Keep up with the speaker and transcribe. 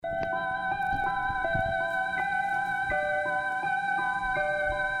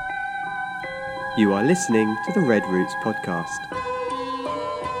You are listening to the Red Roots podcast.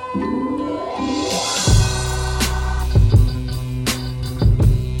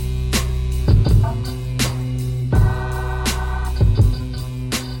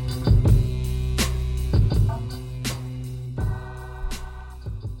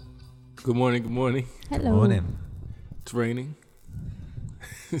 Good morning, good morning. Hello. Good morning. It's raining.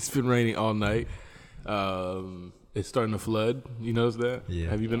 It's been raining all night. It's starting to flood. You notice that? Yeah.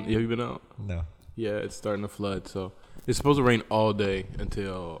 Have you been out? No. Yeah, it's starting to flood. So it's supposed to rain all day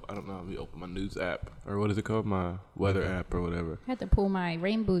until, I don't know, let me open my news app. Or what is it called? My weather app or whatever. I had to pull my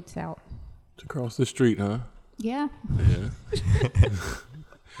rain boots out. It's across the street, huh? Yeah. Yeah.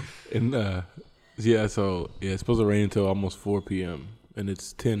 And it's supposed to rain until almost 4 p.m. And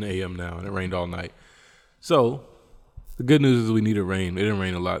it's 10 a.m. now, and it rained all night. So the good news is we needed rain. It didn't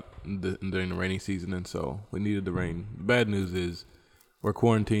rain a lot during the rainy season, and so we needed the rain. The bad news is we're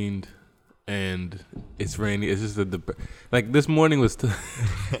quarantined, and it's raining. It's just like this morning was.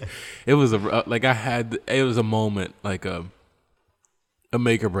 It was it was a moment, like a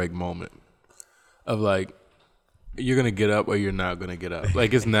make or break moment of like, you're gonna get up or you're not gonna get up.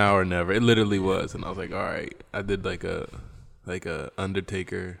 Like, it's now or never. It literally was, and I was like, all right. I did like a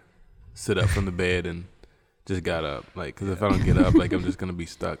Undertaker sit up from the bed and just got up. Like, because if I don't get up, like, I'm just gonna be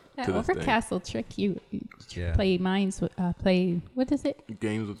stuck to this thing. Overcast will trick you. Yeah. Play minds. Play, what is it?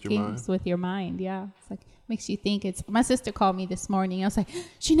 Games with your mind. Games with your mind. Yeah. It's like, makes you think it's. My sister called me this morning. I was like,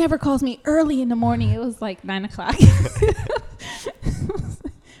 she never calls me early in the morning. It was like 9 o'clock.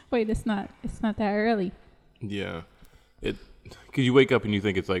 Wait, it's not that early. Yeah, because you wake up and you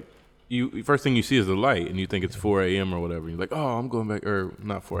think it's like, first thing you see is the light, and you think it's 4 a.m. or whatever. You're like, oh, I'm going back, or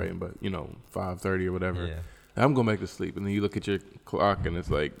not 4 a.m., but 5:30 or whatever. Yeah. I'm going back to sleep, and then you look at your clock and it's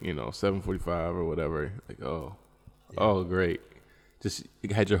like 7:45 or whatever. Like, oh, great. Just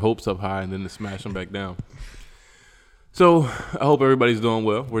you had your hopes up high and then to smash them back down. So I hope everybody's doing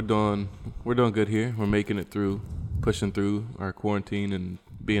well. We're doing good here. We're making it through, pushing through our quarantine and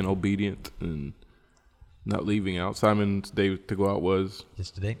being obedient and not leaving out. Simon's day to go out was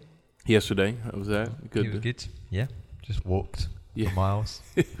yesterday. How was that? Good. It was good. Yeah. Just walked Yeah. for miles.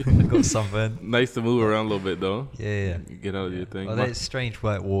 Got sunburn. Nice to move around a little bit though. Yeah. Get out of your thing. Well, it's strange,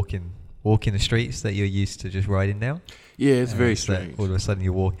 like walking the streets that you're used to just riding down. Yeah, it's very It's like strange. all of a sudden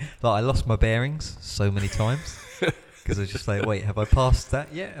you're walking. Like, I lost my bearings so many times. Because I was just like, wait, have I passed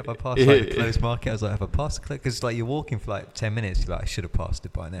that yet? Have I passed like the closed market? I was like, have I passed the closed? Because like you're walking for like 10 minutes, you're like, I should have passed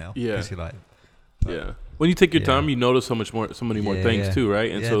it by now. Yeah. Because you're like, Yeah. When you take your time, you notice so many more things too,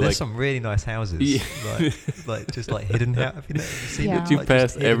 right? And so there's like some really nice houses. Yeah. like just like hidden houses. Have you seen Yeah. it? that you Like, pass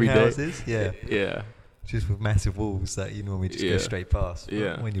just hidden every day. houses? Yeah. Yeah. Just with massive walls that you normally just Yeah. go straight past. But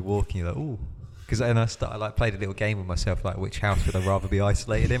Yeah. when you're walking, you're like, ooh. Because then I like played a little game with myself, like which house would I rather be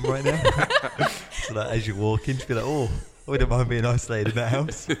isolated in right now? So that as you walk in, just be like, oh, I wouldn't mind being isolated in that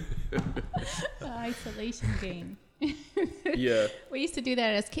house. Isolation game. Yeah. We used to do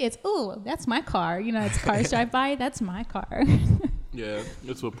that as kids. Oh, that's my car. As cars drive by, that's my car. Yeah.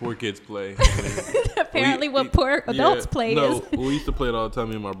 That's what poor kids play. Apparently, what poor adults play No, is. we used to play it all the time.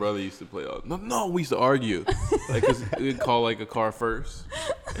 Me and my brother used to play it. No, we used to argue. Like, 'cause we'd call like a car first.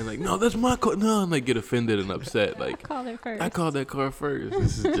 And like, no, that's my car. No, and like get offended and upset. Like, Call it first. I called that car first.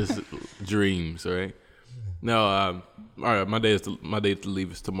 This is just dreams, right? No, all right. My day to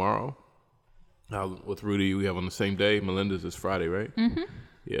leave is tomorrow. With Rudy, we have on the same day. Melinda's is Friday, right? Mm-hmm.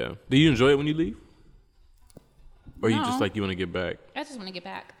 Yeah. Do you enjoy it when you leave, or you just No. like you want to get back? I just want to get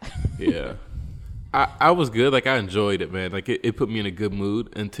back. Yeah. I was good. Like, I enjoyed it, man. Like, it put me in a good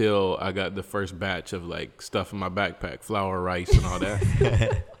mood until I got the first batch of like stuff in my backpack, flour, rice, and all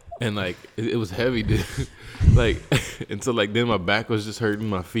that. And like it was heavy, dude. Like, and so like then my back was just hurting,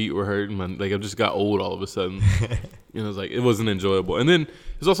 my feet were hurting, I just got old all of a sudden. It was like, it wasn't enjoyable. And then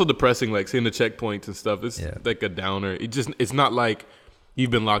it's also depressing, like seeing the checkpoints and stuff. It's like a downer. It's not like you've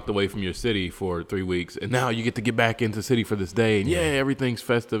been locked away from your city for 3 weeks and now you get to get back into the city for this day and everything's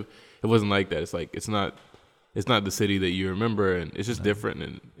festive. It wasn't like that. It's like it's not the city that you remember, and it's just different,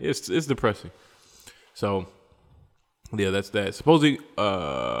 and it's depressing. So yeah, that's that. Supposedly,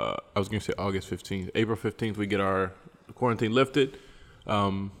 I was going to say August 15th. April 15th, we get our quarantine lifted,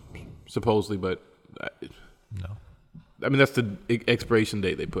 supposedly, but No. I mean, that's the expiration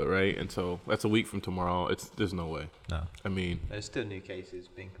date they put, right? And so that's a week from tomorrow. There's no way. No. I mean, There's still new cases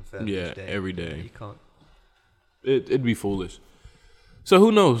being confirmed Yeah, each day. every day. You can't. it'd be foolish. So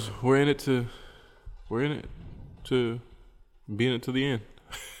who knows? We're in it to be in it to the end.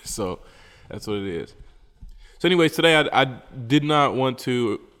 So that's what it is. So anyways, today I did not want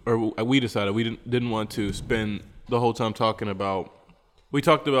to, or we decided we didn't want to spend the whole time talking about We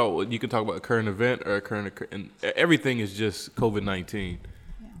talked about, you can talk about a current event or and everything is just COVID-19.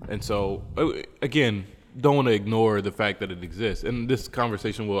 Yeah. And so, again, don't want to ignore the fact that it exists. And this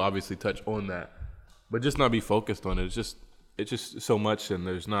conversation will obviously touch on that, but just not be focused on it. It's just so much, and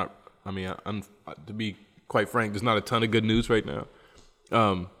there's not, to be quite frank, there's not a ton of good news right now.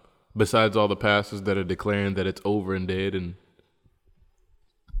 Besides all the pastors that are declaring that it's over and dead and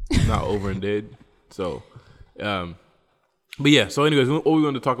not over and dead. So, but yeah, so anyways, what we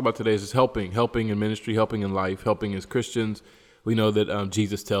want to talk about today is just helping in ministry, helping in life, helping as Christians. We know that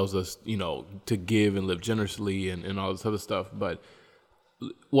Jesus tells us, to give and live generously and all this other stuff. But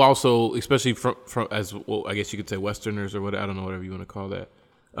we also, especially from as well, I guess you could say Westerners or I don't know, whatever you want to call that.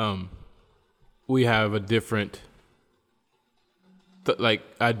 We have a different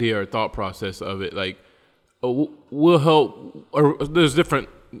idea or thought process of it. Like, we'll help, or there's different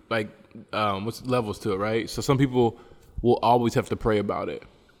what's levels to it, right? So some people will always have to pray about it.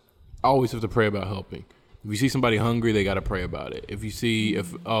 Always have to pray about helping. If you see somebody hungry, they got to pray about it. If you see, you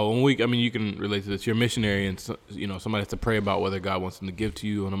can relate to this. You're a missionary, and somebody has to pray about whether God wants them to give to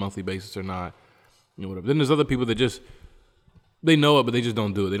you on a monthly basis or not. Whatever. Then there's other people that they know it, but they just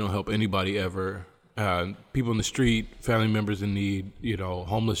don't do it. They don't help anybody ever. People in the street, family members in need,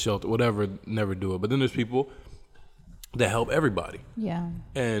 homeless shelter, whatever, never do it. But then there's people that help everybody. Yeah.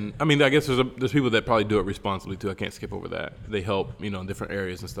 And I guess there's people that probably do it responsibly too. I can't skip over that. They help, in different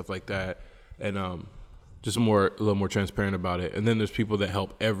areas and stuff like that. And just a little more transparent about it. And then there's people that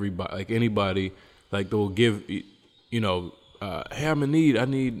help everybody, like anybody, like they'll give, hey, I'm in need. I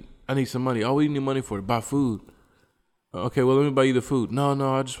need some money. Oh, what do you need money for? Buy food. Okay, well, let me buy you the food. No,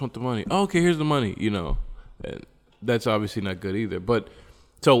 I just want the money. Oh, okay, here's the money, And that's obviously not good either. But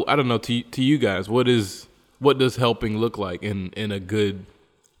so I don't know, to you guys, what does helping look like in a good,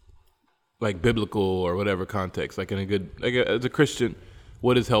 like, biblical or whatever context? Like, in a good, as a Christian,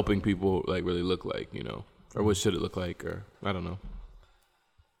 what does helping people really look like, or what should it look like, or I don't know.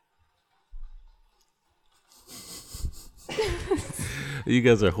 You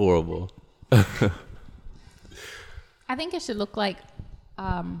guys are horrible. I think it should look like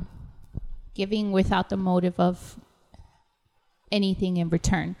giving without the motive of anything in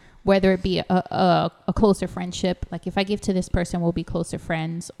return, whether it be a closer friendship. Like, if I give to this person, we'll be closer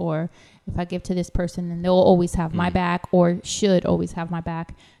friends, or if I give to this person, then they'll always have my back, or should always have my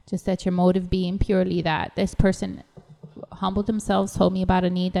back. Just that your motive being purely that this person humbled themselves, told me about a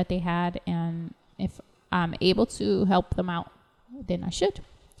need that they had, and if I'm able to help them out, then I should.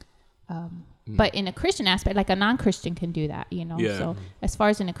 But in a Christian aspect, like a non-Christian can do that, Yeah. So as far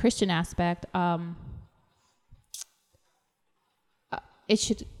as in a Christian aspect, it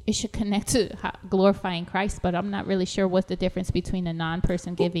should connect to glorifying Christ. But I'm not really sure what's the difference between a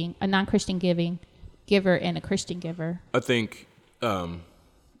non-Christian giver, and a Christian giver. I think there's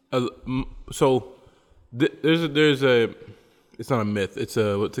a it's not a myth. It's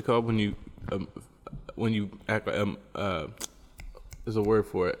what's it called when you act there's a word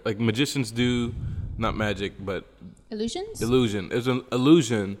for it. Like magicians do, not magic, but illusions. Illusion. There's an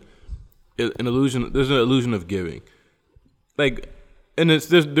illusion. There's an illusion of giving. Like, and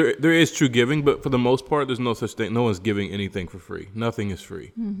there is true giving, but for the most part, there's no such thing. No one's giving anything for free. Nothing is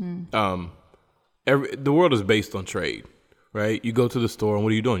free. Mm-hmm. The world is based on trade, right? You go to the store, and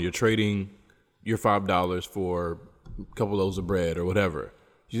what are you doing? You're trading your $5 for a couple loaves of bread or whatever.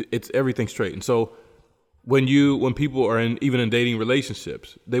 Everything's trade, and so. When people are even in dating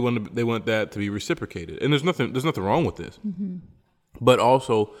relationships, they want that to be reciprocated, and there's nothing wrong with this. Mm-hmm. But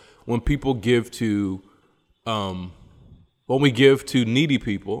also, when people give to, needy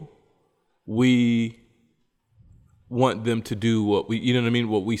people, we want them to do what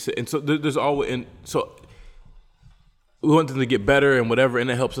we say, and so there's always, and so we want them to get better and whatever,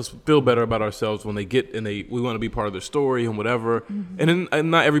 and it helps us feel better about ourselves when they get and we want to be part of their story and whatever, mm-hmm. and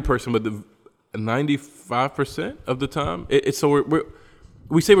not every person, but 95% of the time,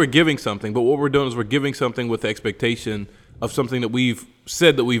 we say we're giving something, but what we're doing is we're giving something with the expectation of something that we've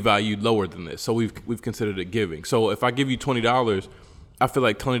said that we valued lower than this. So we've considered it giving. So if I give you $20, I feel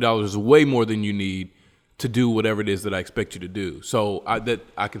like $20 is way more than you need to do whatever it is that I expect you to do. So I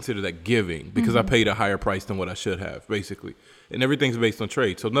consider that giving because I paid a higher price than what I should have, basically. And everything's based on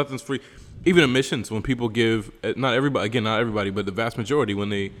trade, so nothing's free. Even in missions, when people give, not everybody, but the vast majority, when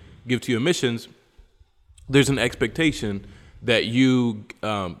they give to your missions, there's an expectation that you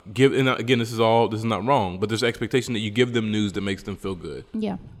give. And again, this is not wrong, but there's an expectation that you give them news that makes them feel good,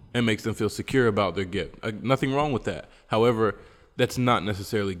 and makes them feel secure about their gift. Nothing wrong with that. However, that's not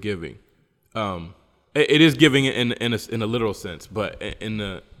necessarily giving. It is giving in a literal sense, but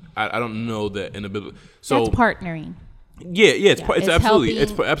I don't know that in a biblical. So that's partnering. It's absolutely,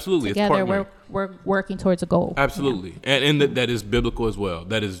 helping absolutely, together. it's partnering. We're working towards a goal. Absolutely, and that is biblical as well.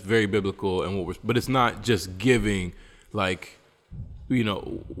 That is very biblical, and but it's not just giving, like,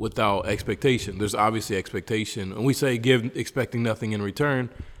 without expectation. There's obviously expectation, and we say give expecting nothing in return,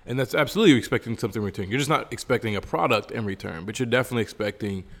 and that's absolutely expecting something in return. You're just not expecting a product in return, but you're definitely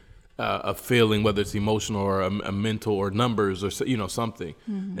expecting a feeling, whether it's emotional or a mental or numbers or something.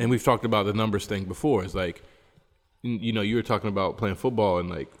 Mm-hmm. And we've talked about the numbers thing before. It's like, you were talking about playing football, and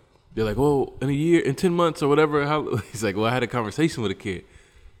like they're like, well, in 10 months or whatever. He's like, well, I had a conversation with a kid,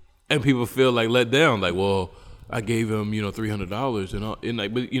 and people feel like let down, like, well, I gave him $300 and all, and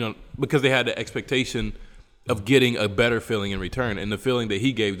like, but because they had the expectation of getting a better feeling in return, and the feeling that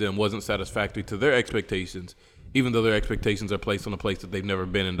he gave them wasn't satisfactory to their expectations, even though their expectations are placed on a place that they've never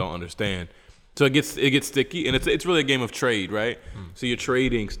been and don't understand. So it gets sticky, and it's really a game of trade, right? So you're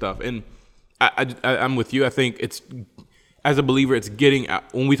trading stuff, and I'm with you. I think it's, as a believer, it's getting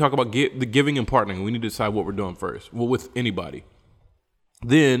out. When we talk about the giving and partnering, we need to decide what we're doing first. Well, with anybody,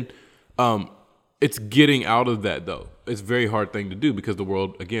 then it's getting out of that, though. It's a very hard thing to do because the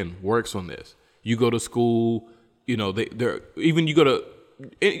world, again, works on this. You go to school, even you go to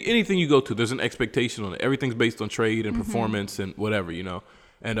anything you go to, there's an expectation on it. Everything's based on trade and performance and whatever,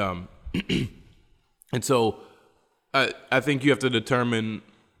 and and so I think you have to determine,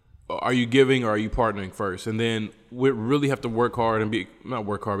 are you giving or are you partnering first? And then we really have to work hard and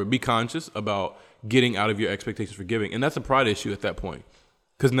be conscious about getting out of your expectations for giving. And that's a pride issue at that point.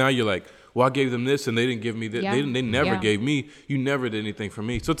 Because now you're like, well, I gave them this and they didn't give me that. Yeah. They never gave me. You never did anything for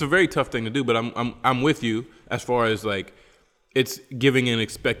me. So it's a very tough thing to do. But I'm with you as far as like, it's giving and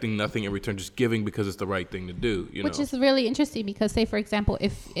expecting nothing in return, just giving because it's the right thing to do. Which is really interesting because, say, for example,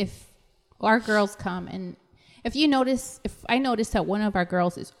 if our girls come and if I notice that one of our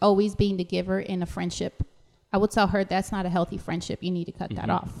girls is always being the giver in a friendship, I would tell her that's not a healthy friendship. You need to cut that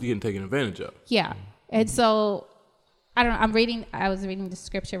off. You're getting taken advantage of. Yeah. And so, I was reading the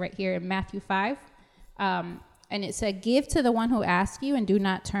scripture right here in Matthew 5. And it said, give to the one who asks you and do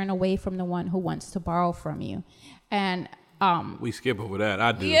not turn away from the one who wants to borrow from you. And we skip over that.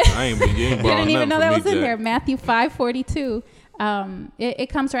 I do. Yeah. I ain't borrowing didn't even know that was in there. Matthew 5:42. It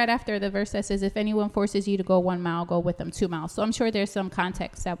comes right after the verse that says, if anyone forces you to go 1 mile, go with them 2 miles. So I'm sure there's some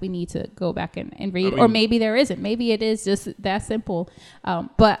context that we need to go back and read, or maybe there isn't. Maybe it is just that simple.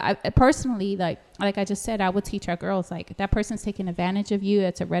 But I personally, like I just said, I would teach our girls, like, if that person's taking advantage of you,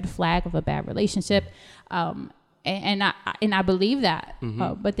 it's a red flag of a bad relationship. And I believe that.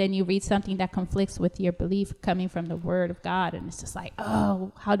 But then you read something that conflicts with your belief coming from the Word of God, and it's just like,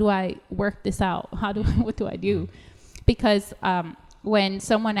 oh, how do I work this out? What do I do? Because when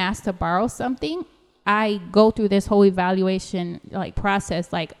someone asks to borrow something, I go through this whole evaluation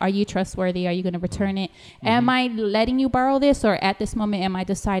process. Like, are you trustworthy? Are you going to return it? Am I letting you borrow this? Or at this moment, am I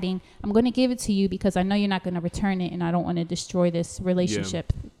deciding I'm going to give it to you because I know you're not going to return it and I don't want to destroy this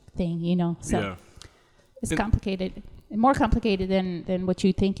relationship thing, So it's complicated, more complicated than what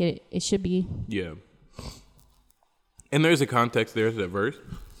you think it should be. Yeah. And there's a context there to that verse.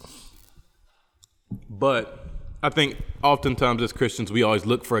 But I think oftentimes as Christians, we always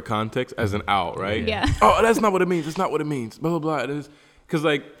look for a context as an out, right? Yeah. Oh, that's not what it means. That's not what it means. Blah, blah, blah. It is. Because,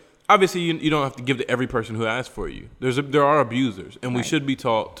 like, obviously you don't have to give to every person who asks for you. There are abusers, and we should be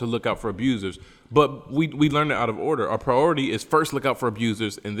taught to look out for abusers. But we learn it out of order. Our priority is first look out for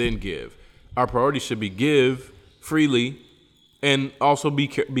abusers and then give. Our priority should be give freely and also be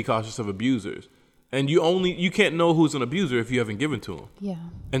cautious of abusers. And you can't know who's an abuser if you haven't given to them. Yeah.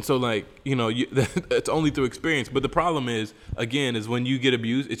 And so, like, it's only through experience. But the problem is when you get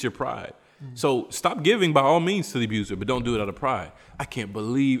abused, it's your pride. So stop giving by all means to the abuser, but don't do it out of pride. I can't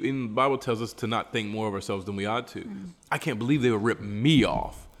believe, and the Bible tells us to not think more of ourselves than we ought to. I can't believe they would rip me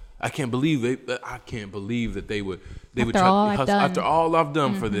off. I can't believe that they would try after all I've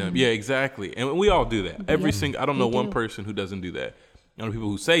done for them. Yeah, exactly. And we all do that. I don't know one person who doesn't do that. I know people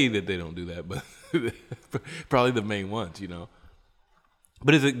who say that they don't do that, but probably the main ones,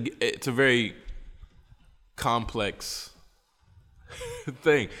 But it's a very complex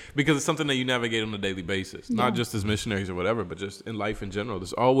thing because it's something that you navigate on a daily basis, not just as missionaries or whatever, but just in life in general.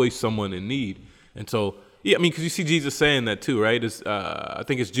 There's always someone in need. And so, because you see Jesus saying that too, right? I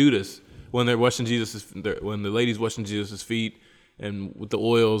think it's Judas when they're washing when the lady's washing Jesus' feet and with the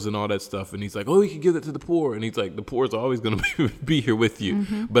oils and all that stuff. And he's like, oh, you can give that to the poor. And he's like, the poor is always going to be here with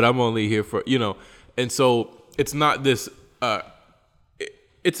you, but I'm only here for, And so it's not this,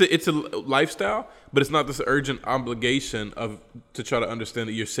 it's a lifestyle, but it's not this urgent obligation to try to understand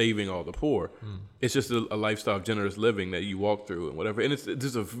that you're saving all the poor. It's just a lifestyle of generous living that you walk through and whatever. And it's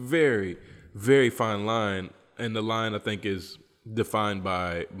just a very, very fine line. and the line I think is defined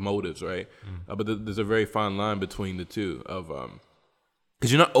by motives, right? But there's a very fine line between the two of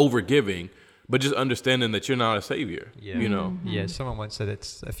because you're not over giving, but just understanding that you're not a savior. Yeah. You know. Yeah, someone once said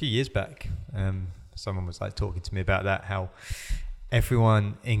it's a few years back. Someone was like talking to me about that, how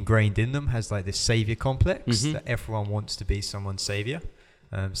everyone ingrained in them has like this savior complex, that everyone wants to be someone's savior.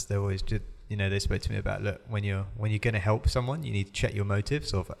 So they always did, they spoke to me about, look, when you're going to help someone, you need to check your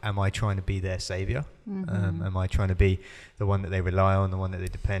motives of, am I trying to be their savior? Am I trying to be the one that they rely on, the one that they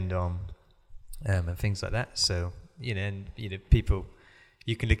depend on, and things like that. So, people,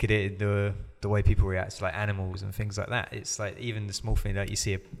 you can look at it the way people react to like animals and things like that. It's like even the small thing that you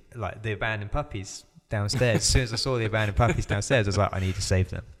see, like the abandoned puppies downstairs. As soon as I saw the abandoned puppies downstairs, I was like, I need to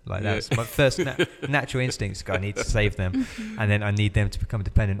save them. Like that's my first natural instincts. I need to save them, and then I need them to become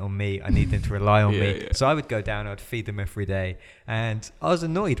dependent on me. I need them to rely on me. So I would go down. I'd feed them every day, and I was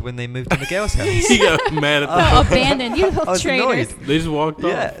annoyed when they moved to Miguel's house. You got mad at them. Abandoned, you little I was traitors. annoyed. They just walked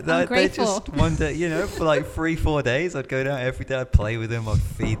off. Yeah, they just one day, for like 3-4 days, I'd go down every day. I'd play with them. I'd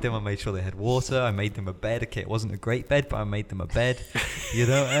feed them. I made sure they had water. I made them a bed. Okay, it wasn't a great bed, but I made them a bed.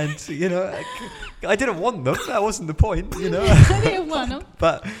 I didn't want them. That wasn't the point. I didn't want them.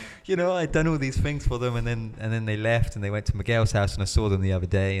 But I'd done all these things for them, and then they left, and they went to Miguel's house, and I saw them the other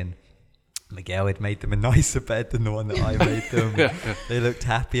day, and Miguel had made them a nicer bed than the one that I made them. They looked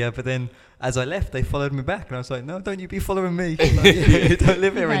happier, but then as I left, they followed me back, and I was like, no, don't you be following me. Like, you don't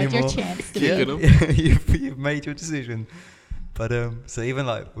live here You had anymore. your chance to You've made your decision. But so even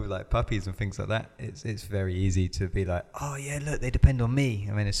like with like puppies and things like that, it's very easy to be like, oh yeah, look, they depend on me.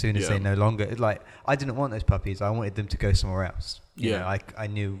 I mean, as soon as they no longer, like, I didn't want those puppies. I wanted them to go somewhere else. You know, I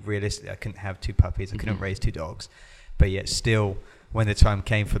knew realistically I couldn't have 2 puppies. I couldn't raise 2 dogs. But yet still, when the time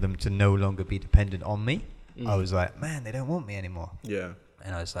came for them to no longer be dependent on me, I was like, man, they don't want me anymore. Yeah.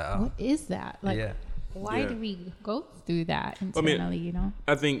 And I was like, oh. What is that? Like, why do we go through that internally,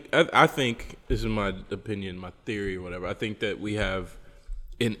 I think this is my opinion, my theory or whatever. I think that we have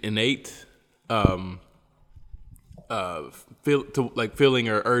an innate feeling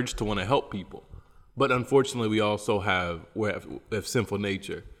or urge to want to help people. But unfortunately, we also have sinful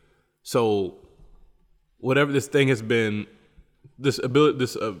nature. So whatever this thing has been, this ability,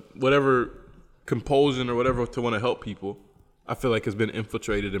 whatever compulsion or whatever to want to help people, I feel like has been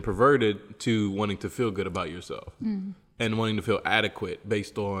infiltrated and perverted to wanting to feel good about yourself and wanting to feel adequate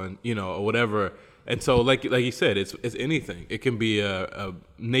based on, or whatever. And so like you said, it's anything. It can be a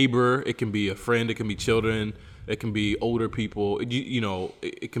neighbor, it can be a friend, it can be children, it can be older people,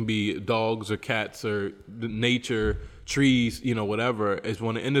 it can be dogs or cats or nature, trees, whatever is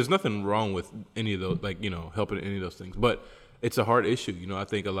one. And there's nothing wrong with any of those, helping any of those things. But it's a hard issue. I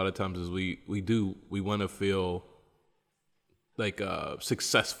think a lot of times as we want to feel like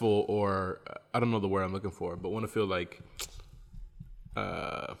successful, or I don't know the word I'm looking for, but want to feel like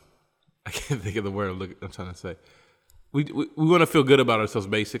I can't think of the word I'm trying to say. We want to feel good about ourselves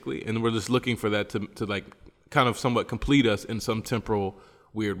basically, and we're just looking for that to like kind of somewhat complete us in some temporal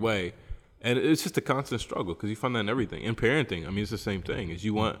weird way. And it's just a constant struggle because you find that in everything. In parenting, I mean, it's the same thing. Is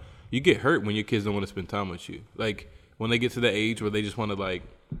you get hurt when your kids don't want to spend time with you. Like when they get to the age where they just want to like,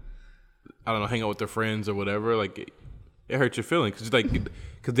 I don't know, hang out with their friends or whatever. Like it hurts your feelings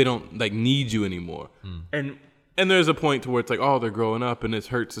because they don't like need you anymore. And there's a point to where it's like, oh, they're growing up, and it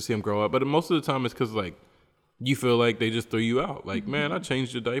hurts to see them grow up. But most of the time, it's because like you feel like they just threw you out. Like, man, I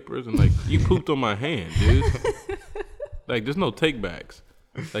changed your diapers, and like you pooped on my hand, dude. Like, there's no take backs.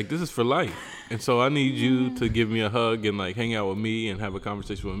 Like, this is for life. And so I need you to give me a hug and like hang out with me and have a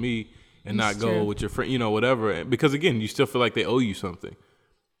conversation with me and not go with your friend, whatever. Because again, you still feel like they owe you something.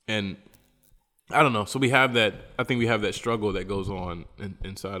 And I don't know. So we have that. I think we have that struggle that goes on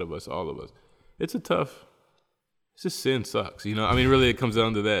inside of us, all of us. It's just sin sucks. I mean, really, it comes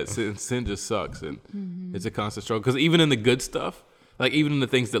down to that. Sin just sucks, and it's a constant struggle. Because even in the good stuff, like even in the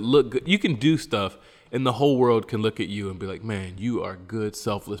things that look good, you can do stuff, and the whole world can look at you and be like, "Man, you are a good,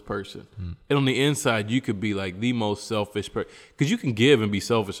 selfless person." And on the inside, you could be like the most selfish person because you can give and be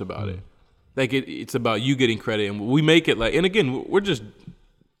selfish about it. Like it's about you getting credit, and we make it like. And again, we're just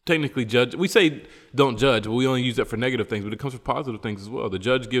technically judge. We say don't judge, but we only use that for negative things, but it comes for positive things as well. The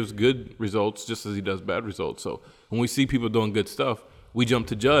judge gives good results just as he does bad results. So when we see people doing good stuff, we jump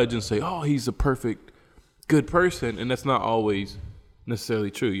to judge and say, oh, he's a perfect good person. And that's not always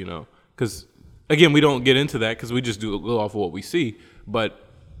necessarily true, because again, we don't get into that because we just do go off of what we see. But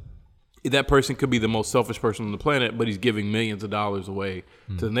that person could be the most selfish person on the planet, but he's giving millions of dollars away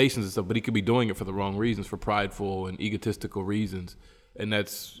to the nations and stuff, but he could be doing it for the wrong reasons, for prideful and egotistical reasons. And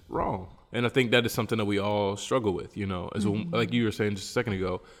that's wrong. And I think that is something that we all struggle with, as like you were saying just a second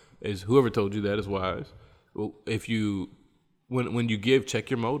ago, is whoever told you that is wise. if you when you give, check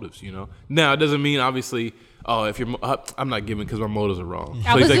your motives. Now it doesn't mean obviously. Oh, if I'm not giving because my motives are wrong.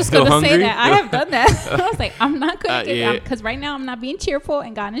 I was just going to say that. I have done that. I was like, I'm not going to give because right now I'm not being cheerful,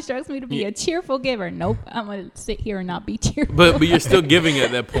 and God instructs me to be a cheerful giver. Nope, I'm going to sit here and not be cheerful. But you're still giving at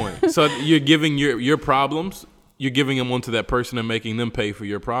that point. So you're giving your problems. You're giving them onto that person and making them pay for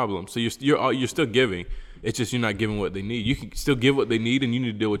your problems. So you're still giving. It's just you're not giving what they need. You can still give what they need, and you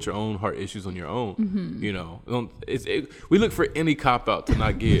need to deal with your own heart issues on your own. Mm-hmm. We look for any cop out to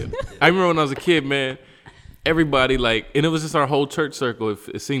not give. I remember when I was a kid, man. Everybody and it was just our whole church circle.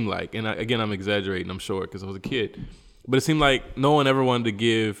 It seemed like, and again, I'm exaggerating, I'm sure, because I was a kid, but it seemed like no one ever wanted to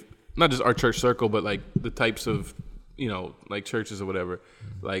give, not just our church circle, but like the types of, like churches or whatever.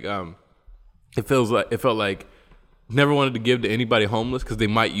 Like, it felt like never wanted to give to anybody homeless because they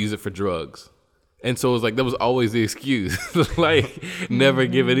might use it for drugs, and so it was like that was always the excuse, like never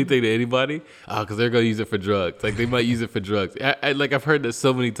give anything to anybody because they're gonna use it for drugs. Like they might use it for drugs. I've heard that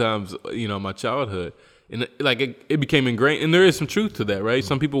so many times, in my childhood. And like it became ingrained, and there is some truth to that, right?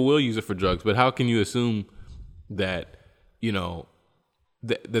 Some people will use it for drugs, but how can you assume that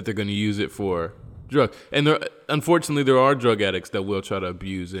that they're going to use it for drugs? And unfortunately, there are drug addicts that will try to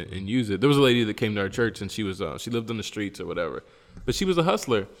abuse it and use it. There was a lady that came to our church, and she lived on the streets or whatever, but she was a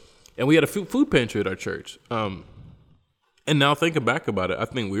hustler, and we had a food pantry at our church. And now thinking back about it, I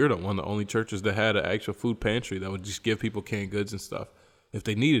think we were one of the only churches that had an actual food pantry that would just give people canned goods and stuff if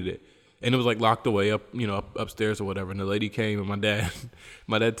they needed it. And it was like locked away up upstairs or whatever. And the lady came, and my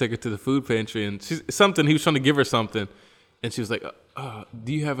dad took her to the food pantry, and he was trying to give her something, and she was like,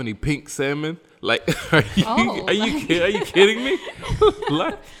 "Do you have any pink salmon? Like, are you kidding me?"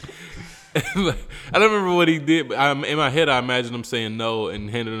 Like, I don't remember what he did, but in my head I imagine him saying no and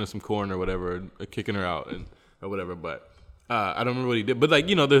handing her some corn or whatever, or kicking her out or whatever. But I don't remember what he did. But like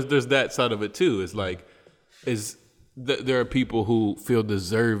there's that side of it too. It's like there are people who feel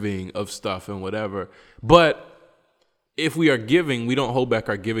deserving of stuff and whatever. But if we are giving, we don't hold back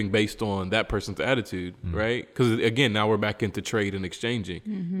our giving based on that person's attitude, right? Because again, now we're back into trade and exchanging.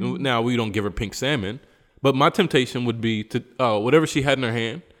 Mm-hmm. Now we don't give her pink salmon, but my temptation would be to whatever she had in her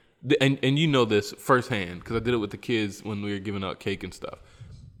hand, and you know this firsthand because I did it with the kids when we were giving out cake and stuff.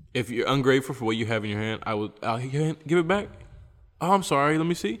 If you're ungrateful for what you have in your hand, I'll give it back. Oh, I'm sorry. Let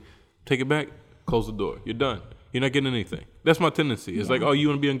me see. Take it back. Close the door. You're done. You're not getting anything. That's my tendency. It's like, oh, you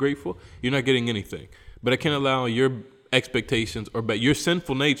want to be ungrateful? You're not getting anything. But I can't allow your expectations or your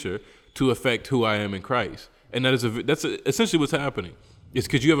sinful nature to affect who I am in Christ. And that's essentially what's happening. It's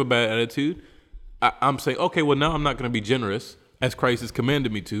because you have a bad attitude. I'm saying, okay, well, now I'm not going to be generous as Christ has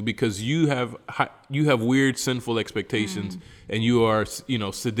commanded me to because you have weird sinful expectations and you are,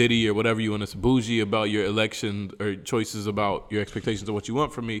 sedity or whatever you want to say, bougie about your election or choices about your expectations of what you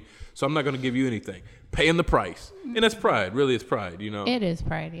want from me. So I'm not going to give you anything. Paying the price. And that's pride. Really, it's pride, It is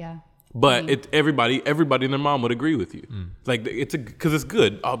pride, yeah. But everybody and their mom would agree with you. Like because it's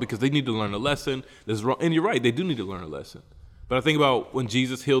good. Oh, because they need to learn a lesson. That's wrong. And you're right. They do need to learn a lesson. But I think about when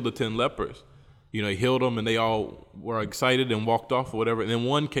Jesus healed the 10 lepers. He healed them and they all were excited and walked off or whatever. And then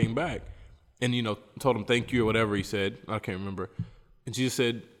one came back and, told him thank you or whatever he said. I can't remember. And Jesus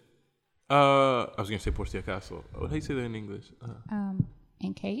said, I was going to say por si acaso. What do you say that in English?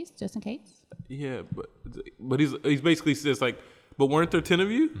 In case, just in case. Yeah, but he's basically says like, but weren't there 10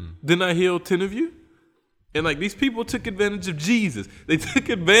 of you? Didn't I heal 10 of you? And like these people took advantage of Jesus. They took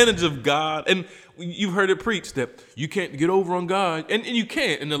advantage of God. And you've heard it preached that you can't get over on God. And you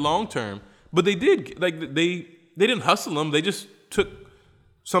can't in the long term. But they did. Like they didn't hustle them. They just took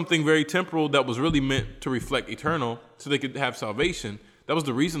something very temporal that was really meant to reflect eternal so they could have salvation. That was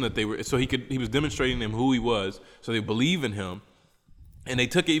the reason that they were, so he was demonstrating them who he was, so they believe in him. And they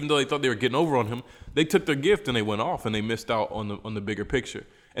took it, even though they thought they were getting over on him, they took their gift and they went off and they missed out on the bigger picture.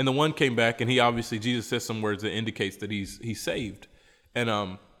 And the one came back and Jesus says some words that indicates that he's saved. And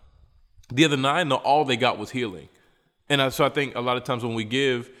the other 9, all they got was healing. And so I think a lot of times when we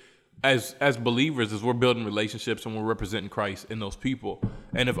give, as believers, as we're building relationships and we're representing Christ in those people.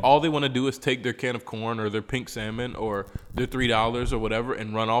 And if all they want to do is take their can of corn or their pink salmon or their $3 or whatever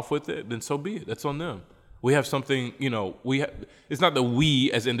and run off with it, then so be it. That's on them. We have something, it's not that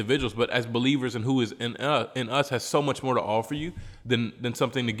we as individuals, but as believers and who is in us has so much more to offer you than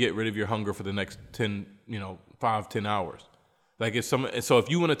something to get rid of your hunger for the next 10 hours. Like so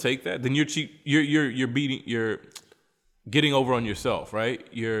if you want to take that, then you're getting over on yourself, right?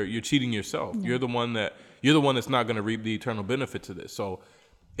 You're cheating yourself. Yeah. You're the one that's not going to reap the eternal benefits of this. So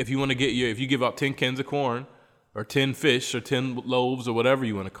if you want to if you give out 10 cans of corn or 10 fish or 10 loaves or whatever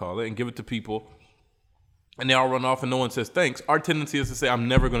you want to call it and give it to people and they all run off and no one says thanks, our tendency is to say, I'm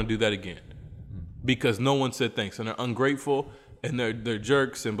never going to do that again. because no one said thanks, and they're ungrateful, and they're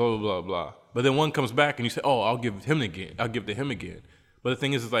jerks, and blah, blah, blah, blah. But then one comes back, and you say, oh, I'll give him again. I'll give to him again. But the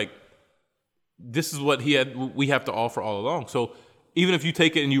thing is like, this is what we have to offer all along. So even if you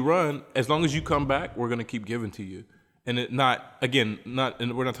take it and you run, as long as you come back, we're going to keep giving to you. And we're not talking about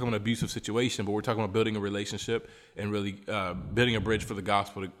an abusive situation, but we're talking about building a relationship and really building a bridge for the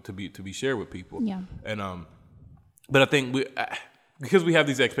gospel to be shared with people. Yeah. And but I think because we have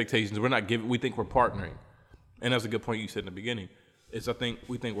these expectations, we're not giving. We think we're partnering, and that's a good point you said in the beginning.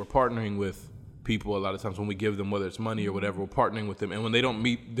 We think we're partnering with people a lot of times when we give them, whether it's money or whatever. We're partnering with them, and when they don't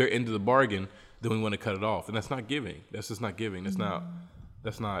meet their end of the bargain, then we want to cut it off, and that's not giving. That's just not giving. That's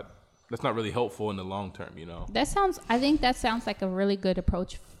not really helpful in the long term, you know. I think that sounds like a really good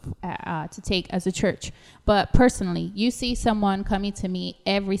approach to take as a church. But personally, you see someone coming to me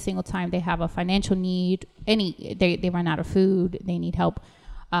every single time they have a financial need, they run out of food, they need help,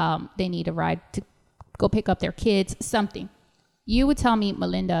 they need a ride to go pick up their kids, something. You would tell me,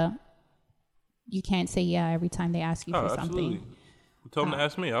 Melinda, you can't say yeah every time they ask you for absolutely. something. Tell them to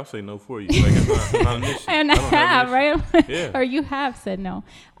ask me. I'll say no for you. Like, it's not an issue. And I have, right? Yeah. Or you have said no.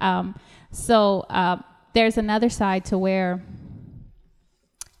 So there's another side to where,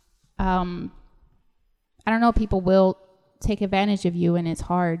 I don't know, people will take advantage of you, and it's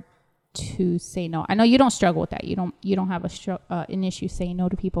hard to say no. I know you don't struggle with that. You don't have an issue saying no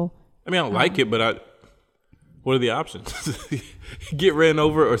to people. I mean, I don't like it, but what are the options? Get ran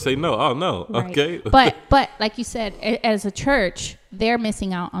over or say no? Oh, no. Right. Okay. But like you said, as a church, they're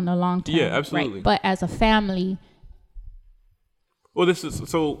missing out on the long term. Yeah, absolutely. Right? But as a family. Well, this is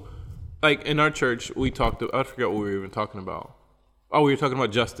so, like in our church, I forgot what we were even talking about. Oh, we were talking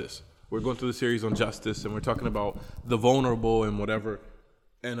about justice. We're going through the series on justice, and we're talking about the vulnerable and whatever,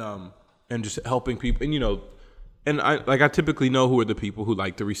 and just helping people, and you know. And I typically know who are the people who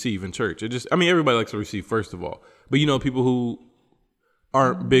like to receive in church. Everybody likes to receive first of all, but you know, people who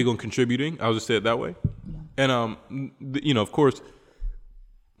aren't big on contributing. I'll just say it that way. Yeah. And you know, of course,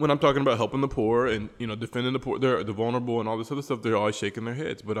 when I'm talking about helping the poor and you know defending the poor, the vulnerable and all this other stuff, they're always shaking their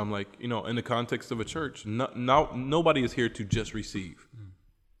heads. But I'm like, you know, in the context of a church, nobody is here to just receive.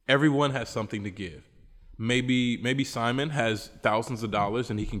 Everyone has something to give. Maybe Simon has thousands of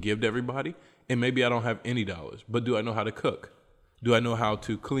dollars and he can give to everybody. And maybe I don't have any dollars, but do I know how to cook? Do I know how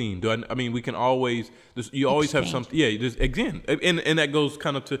to clean? We can always, you always have something. Yeah, again, and that goes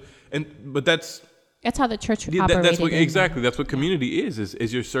kind of to, but that's how the church operated. That's what, exactly. That's what community is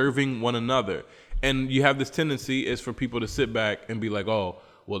you're serving one another. And you have this tendency is for people to sit back and be like, oh,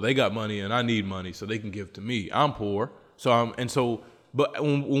 well, they got money and I need money, so they can give to me. I'm poor. But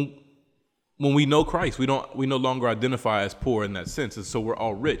when we know Christ, we no longer identify as poor in that sense. And so we're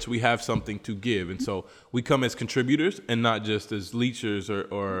all rich. We have something to give. And so we come as contributors and not just as leechers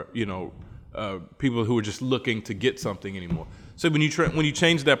or you know, people who are just looking to get something anymore. So when you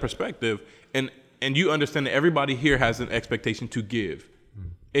change that perspective and you understand that everybody here has an expectation to give.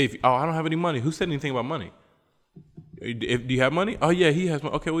 I don't have any money. Who said anything about money? Do you have money? Oh yeah, he has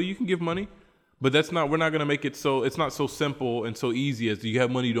money. Okay, well you can give money. But we're not going to make it so, it's not so simple and so easy as do you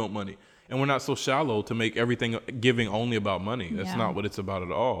have money, you don't money. And we're not so shallow to make everything giving only about money. That's not what it's about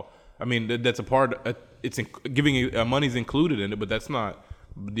at all. I mean, that's a part. Giving money's included in it, but that's not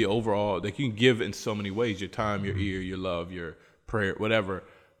the overall. Like you can give in so many ways: your time, your ear, your love, your prayer, whatever.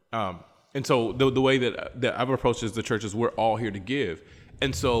 And so the way that I've approached as the church is we're all here to give.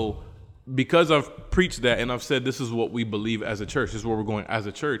 And so because I've preached that and I've said this is what we believe as a church, this is where we're going as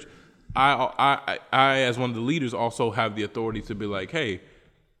a church. I as one of the leaders also have the authority to be like, hey.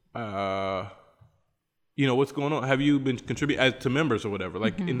 You know, what's going on? Have you been contributing to members or whatever?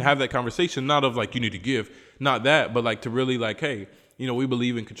 Like, and have that conversation, not of like, you need to give, not that, but like to really like, hey, you know, we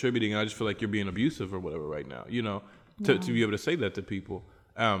believe in contributing and I just feel like you're being abusive or whatever right now, you know, to be able to say that to people.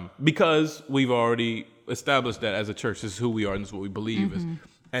 Because we've already established that as a church, this is who we are and this is what we believe is.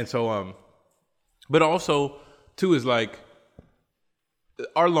 And so, but also too is like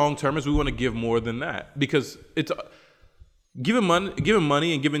our long term is we want to give more than that because it's, Giving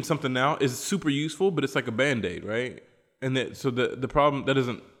money and giving something now is super useful, but it's like a Band-Aid, right? And the problem that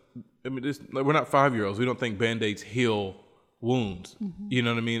isn't. I mean, we're not 5-year-olds. We don't think Band-Aids heal wounds. You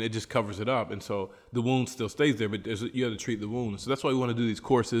know what I mean? It just covers it up, and so the wound still stays there. But you have to treat the wound. So that's why we want to do these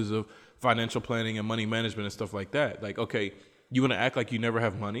courses of financial planning and money management and stuff like that. Like, okay, you want to act like you never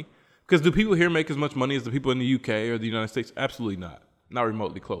have money? Because do people here make as much money as the people in the UK or the United States? Absolutely not. Not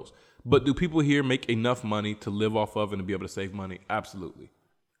remotely close. But do people here make enough money to live off of and to be able to save money? Absolutely.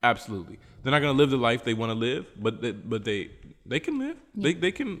 Absolutely. They're not going to live the life they want to live, but they can live. Yeah.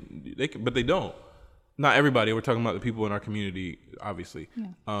 They can, but they don't. not everybody, we're talking about the people in our community, obviously.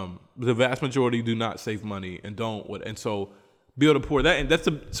 Yeah. The vast majority do not save money and don't. And so be able to pour that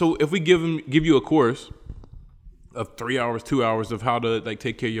in. So if we give you a course of 3 hours, 2 hours of how to like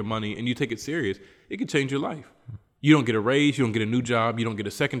take care of your money and you take it serious, it can change your life. You don't get a raise, you don't get a new job, you don't get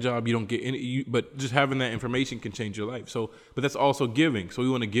a second job, you don't get any, but just having that information can change your life. So, but that's also giving. So we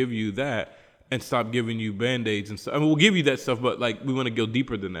want to give you that and stop giving you Band-Aids and stuff. I mean, we'll give you that stuff, but like we want to go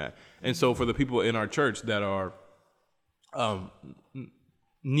deeper than that. And so for the people in our church that are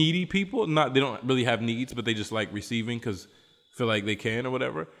needy people, they don't really have needs, but they just like receiving because feel like they can or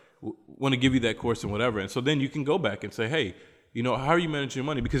whatever, want to give you that course and whatever. And so then you can go back and say, hey, you know, how are you managing your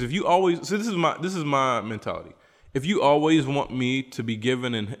money? Because if you always, so this is my mentality. If you always want me to be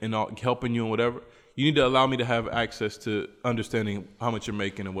giving and helping you and whatever, you need to allow me to have access to understanding how much you're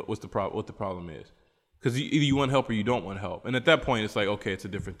making and what the problem is. Because either you want help or you don't want help. And at that point, it's like, okay, it's a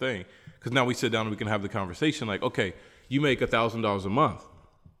different thing. Because now we sit down and we can have the conversation like, okay, you make $1,000 a month.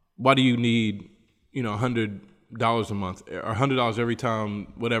 Why do you need, you know, $100 a month or $100 every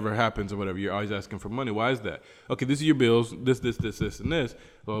time whatever happens or whatever? You're always asking for money. Why is that? Okay, this is your bills, this, and this,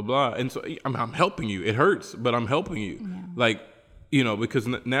 blah, blah. And so I'm helping you. It hurts, but I'm helping you. Yeah. Like, you know, because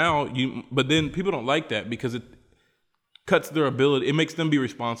now but then people don't like that because it cuts their ability. It makes them be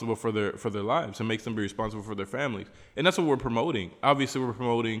responsible for their lives and makes them be responsible for their families. And that's what we're promoting. Obviously, we're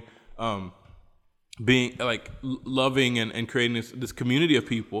promoting being like loving and creating this community of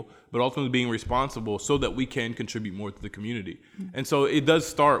people, but ultimately being responsible so that we can contribute more to the community. Mm-hmm. And so it does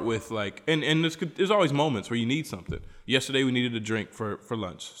start with like, and there's always moments where you need something. Yesterday we needed a drink for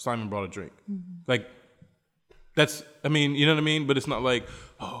lunch. Simon brought a drink. Mm-hmm. Like that's, I mean, you know what I mean? But it's not like,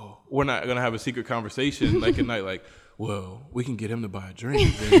 oh, we're not going to have a secret conversation like at night, like, well, we can get him to buy a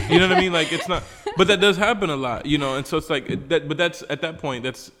drink. Then. You know what I mean? Like it's not, but that does happen a lot, you know? And so it's like that, but that's at that point,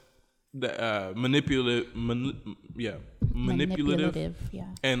 that's, manipulative, yeah,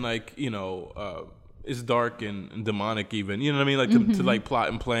 and like, you know, it's dark and demonic even, you know what I mean, like to like plot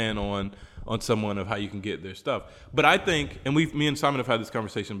and plan on someone of how you can get their stuff. But I think, and me and Simon have had this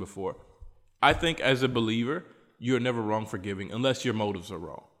conversation before, I think as a believer you're never wrong for giving unless your motives are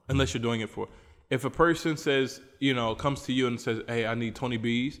wrong, unless you're doing it for, if a person says, you know, comes to you and says, hey, I need 20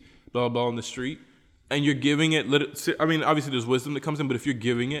 B's, blah blah on the street, and you're giving it, I mean, obviously there's wisdom that comes in, but if you're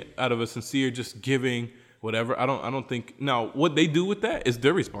giving it out of a sincere, just giving, whatever, I don't think, now, what they do with that is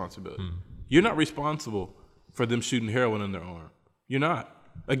their responsibility. You're not responsible for them shooting heroin in their arm. You're not.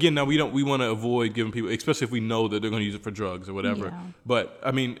 Again, now we want to avoid giving people, especially if we know that they're going to use it for drugs or whatever. Yeah. But,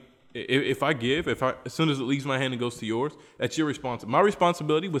 I mean, if I give, as soon as it leaves my hand and goes to yours, that's your responsibility. My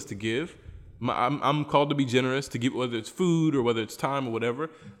responsibility was to give. I'm called to be generous, to give, whether it's food or whether it's time or whatever.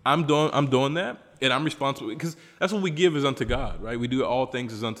 I'm doing that, and I'm responsible because that's what we give is unto God, right? We do all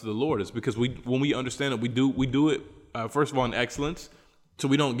things as unto the Lord. It's because when we understand it, we do it first of all in excellence, so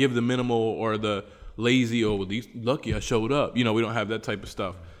we don't give the minimal or the lazy or lucky I showed up. You know, we don't have that type of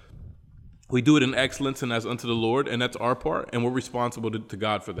stuff. We do it in excellence and as unto the Lord, and that's our part, and we're responsible to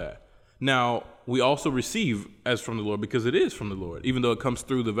God for that. Now, we also receive as from the Lord because it is from the Lord, even though it comes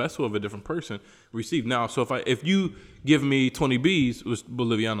through the vessel of a different person. Receive. Now, so if you give me 20 B's, which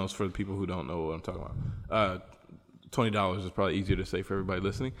Bolivianos for the people who don't know what I'm talking about, $20 is probably easier to say for everybody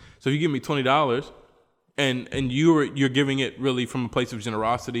listening. So if you give me $20 and you're giving it really from a place of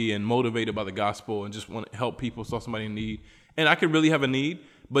generosity and motivated by the gospel and just want to help people, saw somebody in need, and I could really have a need,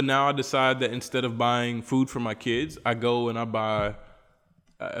 but now I decide that instead of buying food for my kids, I go and I buy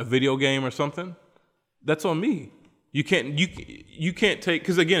a video game or something, that's on me. You can't take,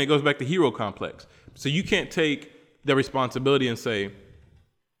 because again, it goes back to hero complex. So you can't take the responsibility and say,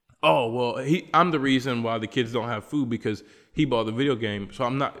 oh, well, I'm the reason why the kids don't have food because he bought the video game. So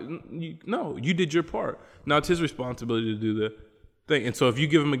I'm not, no, you did your part. Now it's his responsibility to do the thing. And so if you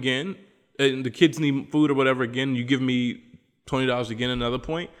give him again, and the kids need food or whatever again, you give me $20 again, another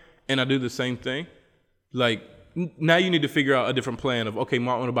point, and I do the same thing, like, now you need to figure out a different plan of, okay, I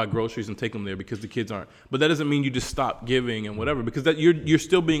want to buy groceries and take them there because the kids aren't. But that doesn't mean you just stop giving and whatever, because that you're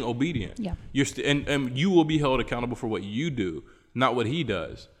still being obedient. Yeah. You're and you will be held accountable for what you do, not what he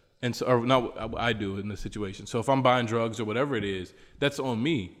does, and so, or not what I do in this situation. So if I'm buying drugs or whatever it is, that's on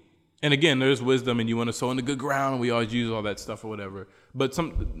me. And again, there's wisdom, and you want to sow in the good ground. And we always use all that stuff or whatever. But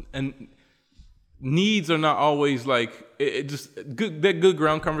needs are not always like it just good. That good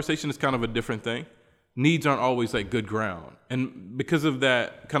ground conversation is kind of a different thing. Needs aren't always like good ground. And because of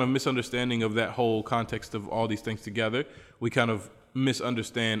that kind of misunderstanding of that whole context of all these things together, we kind of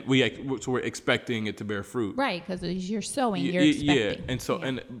misunderstand. So we're expecting it to bear fruit. Right, because you're sowing, you're expecting. Yeah, and so,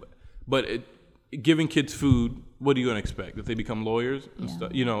 but giving kids food, what are you going to expect? That they become lawyers and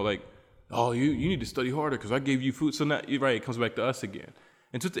stuff? You know, like, oh, you need to study harder because I gave you food. So now, right, it comes back to us again.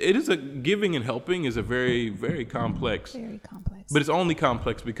 And so it is giving and helping is a very, very complex. Very complex. But it's only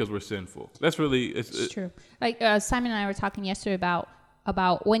complex because we're sinful. That's really, it's true. Like Simon and I were talking yesterday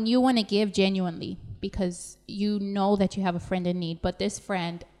about when you want to give genuinely because you know that you have a friend in need, but this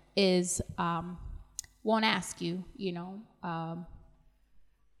friend is, won't ask you, and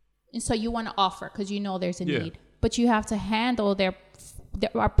so you want to offer because you know there's a need, but you have to handle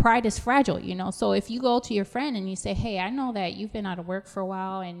our pride is fragile, So if you go to your friend and you say, hey, I know that you've been out of work for a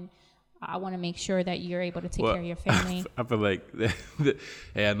while and I want to make sure that you're able to take care of your family. I feel like,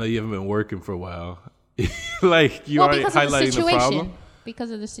 hey, I know you haven't been working for a while. Like you already highlighting the problem.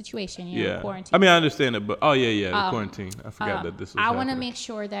 Because of the situation, quarantine. I mean, I understand it, but the quarantine. I forgot that this was I want to make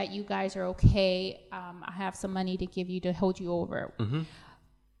sure that you guys are okay. I have some money to give you to hold you over. Mm-hmm.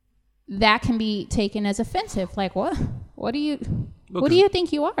 That can be taken as offensive. Like, what? What do you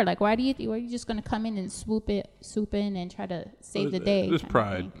think you are? Like, why are you just going to come in and swoop in and try to save the day? There's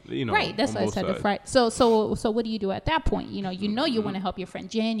pride, Right. That's why I said the pride. So what do you do at that point? You want to help your friend,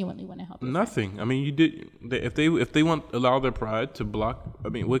 genuinely want to help your Nothing. friend. I mean, you did. If they allow their pride to block. I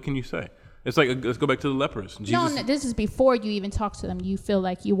mean, what can you say? It's like let's go back to the lepers. Jesus, no, this is before you even talk to them. You feel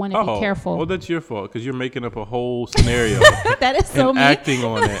like you want to be careful. Well, that's your fault because you're making up a whole scenario. That is so and mean. acting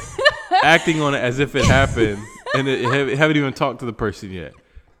on it as if it happened, and haven't even talked to the person yet.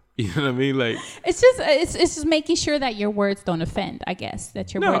 You know what I mean? Like it's just making sure that your words don't offend. I guess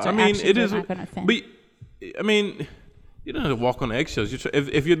that your words are not going to offend. But I mean, you don't have to walk on eggshells. If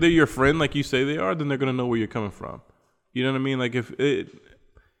they're your friend, like you say they are, then they're going to know where you're coming from. You know what I mean? Like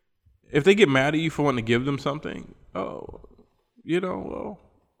if they get mad at you for wanting to give them something,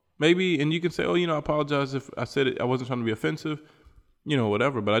 maybe, and you can say, I apologize if I said it. I wasn't trying to be offensive.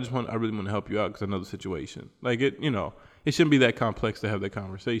 Whatever, but I really want to help you out because I know the situation. Like it shouldn't be that complex to have that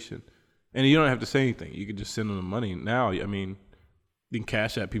conversation. And you don't have to say anything. You can just send them the money. Now, I mean, you can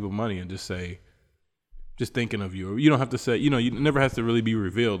cash at people money and just say, just thinking of you. Or you don't have to say, it never has to really be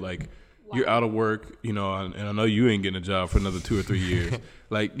revealed. Like you're out of work, and I know you ain't getting a job for another 2 or 3 years.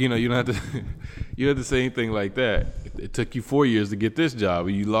 Like, you don't have to say anything like that. It took you 4 years to get this job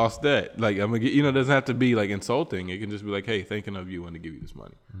and you lost that. Like, I'm gonna get, it doesn't have to be like insulting. It can just be like, hey, thinking of you, want to give you this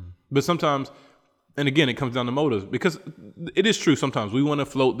money. But sometimes, and again, it comes down to motives because it is true. Sometimes we want to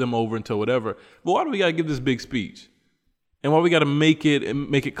float them over into whatever, but why do we got to give this big speech? And why we got to make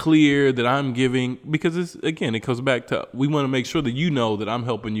it clear that I'm giving, because it goes back to, we want to make sure that that I'm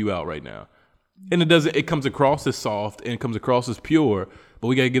helping you out right now. And it comes across as soft and it comes across as pure, but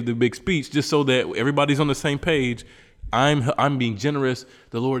we got to give the big speech just so that everybody's on the same page. I'm being generous.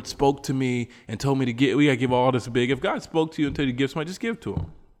 The Lord spoke to me and told me we got to give all this big. If God spoke to you and told you to give somebody, just give to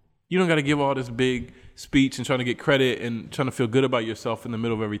him. You don't got to give all this big speech and trying to get credit and trying to feel good about yourself in the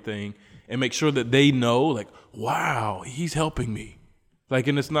middle of everything. And make sure that they know, like, wow, he's helping me. Like,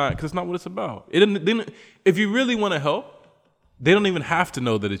 and it's not what it's about. If you really want to help, they don't even have to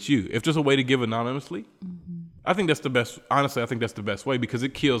know that it's you. If there's a way to give anonymously, I think that's the best. Honestly, I think that's the best way because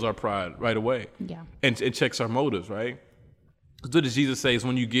it kills our pride right away. Yeah. And it checks our motives, right? What does Jesus say is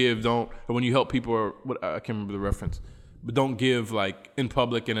when you give, or when you help people, or what, I can't remember the reference. But don't give like in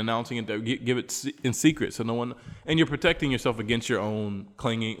public and announcing it. Give it in secret, so no one. And you're protecting yourself against your own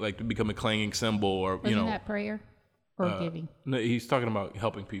clanging, like to become a clanging symbol, or Isn't that prayer or giving? No, he's talking about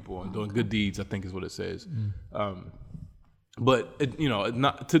helping people and doing good deeds. I think is what it says. But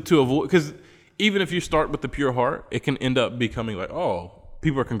not to avoid, because even if you start with the pure heart, it can end up becoming like, oh,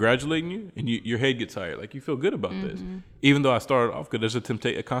 people are congratulating you, and your head gets tired. Like you feel good about this, even though I started off good. There's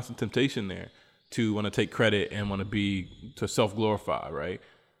a constant temptation there to want to take credit and want to self-glorify, right?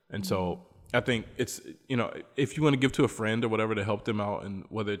 And so I think it's, if you want to give to a friend or whatever to help them out, and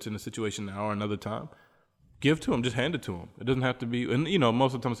whether it's in a situation now or another time, give to them, just hand it to them. It doesn't have to be, and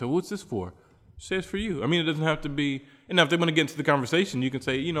most of the time I say, what's this for? Say it's for you. I mean, it doesn't have to be, and now if they want to get into the conversation, you can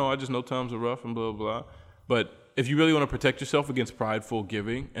say, I just know times are rough and blah, blah, blah. But if you really want to protect yourself against prideful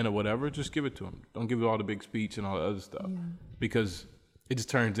giving and or whatever, just give it to them. Don't give it all the big speech and all the other stuff, because it just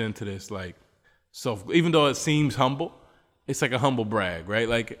turns into this like, even though it seems humble, it's like a humble brag, right?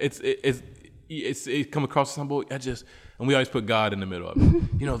 Like it come across as humble. And we always put God in the middle of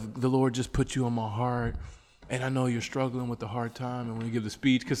it. The Lord just put you on my heart, and I know you're struggling with the hard time. And when we give the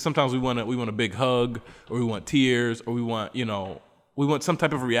speech, because sometimes we want a big hug, or we want tears, or we want some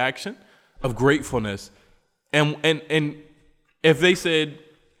type of reaction of gratefulness. And if they said,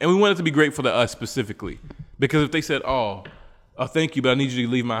 and we want it to be grateful to us specifically, because if they said, oh, thank you, but I need you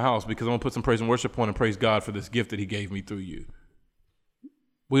to leave my house because I'm going to put some praise and worship on and praise God for this gift that he gave me through you.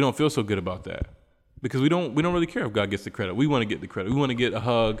 We don't feel so good about that. because we don't really care if God gets the credit. We want to get the credit. We want to get a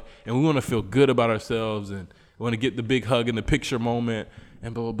hug, and we want to feel good about ourselves, and we want to get the big hug in the picture moment,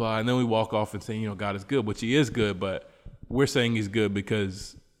 and blah, blah, blah. And then we walk off and say, you know, God is good, which he is good, but we're saying he's good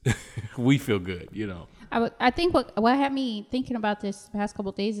because we feel good, you know. I think what had me thinking about this past couple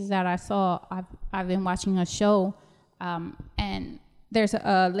of days is that I've been watching a show, and there's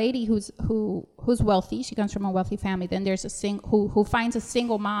a lady who's wealthy. She comes from a wealthy family. Then there's who finds a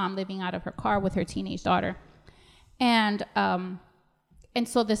single mom living out of her car with her teenage daughter, and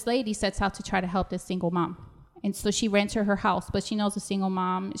so this lady sets out to try to help this single mom. And so she rents her house, but she knows the single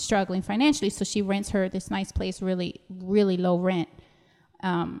mom is struggling financially, so she rents her this nice place, really, really low rent.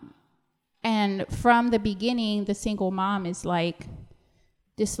 And from the beginning, the single mom is like,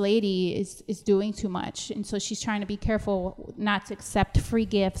 this lady is doing too much. And so she's trying to be careful not to accept free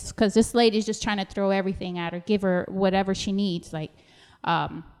gifts, because this lady is just trying to throw everything at her, give her whatever she needs. Like,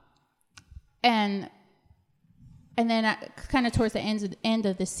 and then kind of towards the end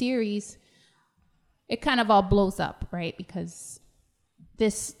of the series, it kind of all blows up, right? Because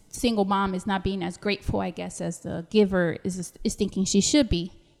this single mom is not being as grateful, I guess, as the giver is thinking she should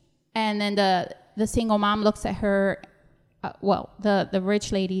be. And then the single mom looks at her, the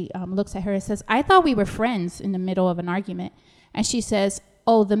rich lady looks at her and says, I thought we were friends, in the middle of an argument. And she says,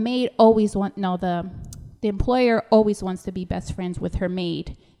 oh, the employer always wants to be best friends with her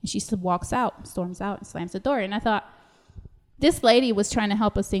maid. And she storms out and slams the door. And I thought, this lady was trying to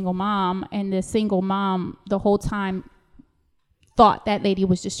help a single mom, and the single mom the whole time thought that lady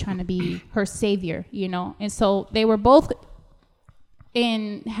was just trying to be her savior, you know? And so they were both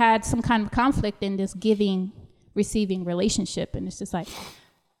had some kind of conflict in this giving-receiving relationship. And it's just like,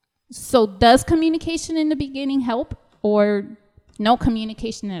 so does communication in the beginning help, or no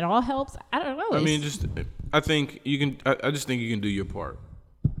communication at all helps? I don't know. I mean, I think you can. I just think you can do your part.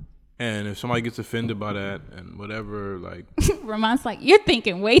 And if somebody gets offended by that and whatever, like Ramon's like, you're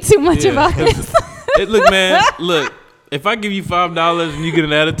thinking way too much about this. Look, man, if I give you $5 and you get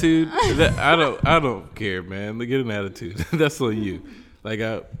an attitude, I don't care, man. Get an attitude. That's on you. Like,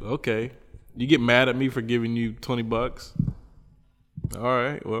 okay, you get mad at me for giving you $20. All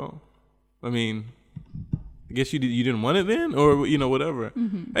right, well, I mean, I guess you didn't want it then, or you know, whatever.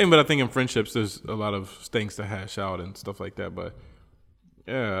 Mm-hmm. Hey, but I think in friendships there's a lot of things to hash out and stuff like that. But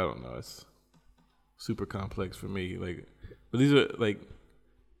yeah, I don't know. It's super complex for me. Like, but these are like,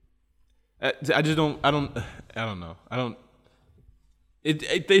 I just don't. I don't know. I don't. They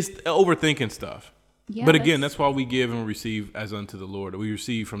overthinking stuff. Yeah, but again, that's why we give and receive as unto the Lord. We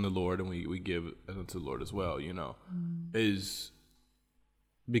receive from the Lord and we give as unto the Lord as well. You know, is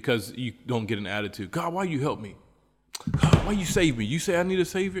because you don't get an attitude. God, why you help me? God, why you save me? You say I need a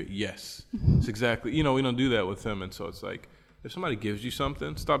savior? Yes, it's exactly. You know, we don't do that with him, and so it's like, if somebody gives you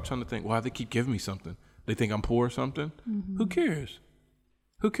something, stop trying to think, why they keep giving me something? They think I'm poor or something? Mm-hmm. Who cares?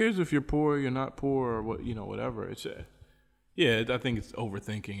 Who cares if you're poor, you're not poor, or what, you know, whatever. It's yeah, I think it's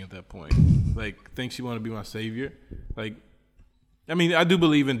overthinking at that point. Like, thinks you want to be my savior? Like, I mean, I do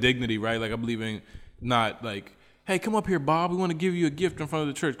believe in dignity, right? Like, I believe in not like, hey, come up here, Bob. We want to give you a gift in front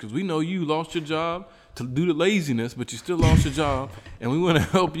of the church because we know you lost your job to do the laziness, but you still lost your job, and we want to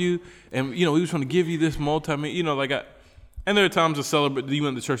help you. And, you know, we just want to give you this you know, like, and there are times to celebrate. You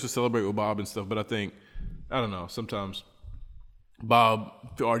went to church to celebrate with Bob and stuff, but I think, I don't know, sometimes Bob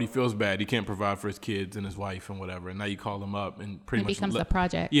already feels bad. He can't provide for his kids and his wife and whatever. And now you call him up and pretty much becomes a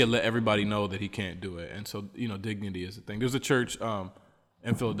project. Yeah, let everybody know that he can't do it. And so, you know, dignity is the thing. There's a church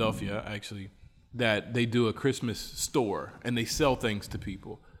in Philadelphia, actually, that they do a Christmas store and they sell things to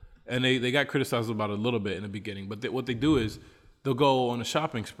people. And they got criticized about it a little bit in the beginning. But what they do is they'll go on a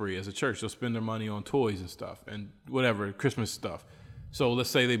shopping spree as a church. They'll spend their money on toys and stuff and whatever, Christmas stuff. So let's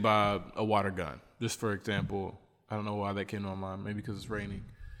say they buy a water gun, just for example. I don't know why that came to my mind. Maybe because it's raining,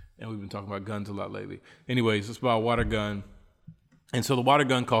 and we've been talking about guns a lot lately. Anyways, let's buy a water gun, and so the water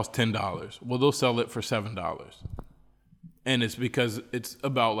gun costs $10. Well, they'll sell it for $7, and it's because it's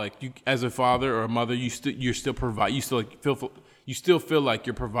about like you, as a father or a mother, you still provide. You still feel like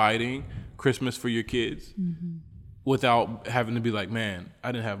you're providing Christmas for your kids, mm-hmm. without having to be like, man,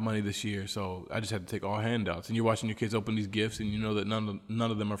 I didn't have money this year, so I just had to take all handouts. And you're watching your kids open these gifts, and you know that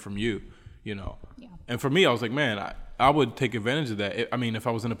none of them are from you. You know, yeah. And for me, I was like, man, I would take advantage of that. I mean, if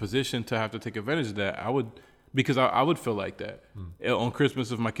I was in a position to have to take advantage of that, I would, because I would feel like that on Christmas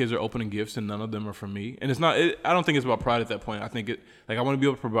if my kids are opening gifts and none of them are from me. And it's not. I don't think it's about pride at that point. I think I want to be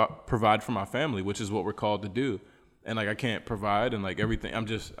able to provide for my family, which is what we're called to do. And like I can't provide and like everything.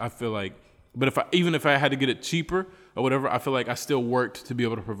 I feel like, but even if I had to get it cheaper or whatever, I feel like I still worked to be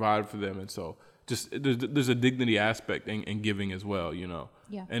able to provide for them. And so just there's a dignity aspect in giving as well, you know.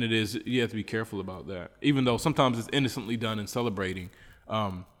 Yeah. And you have to be careful about that. Even though sometimes it's innocently done and celebrating.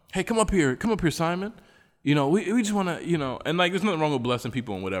 Hey, come up here, Simon. You know, we just want to, you know, and like there's nothing wrong with blessing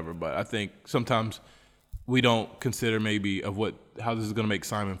people and whatever, but I think sometimes we don't consider maybe of how this is going to make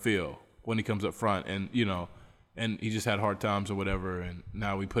Simon feel when he comes up front, and you know, and he just had hard times or whatever, and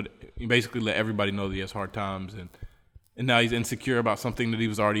now we basically let everybody know that he has hard times, and now he's insecure about something that he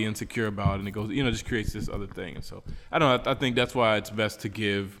was already insecure about, and it goes, you know, just creates this other thing. And so I don't know. I think that's why it's best to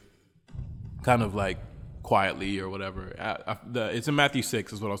give kind of like quietly or whatever. It's in Matthew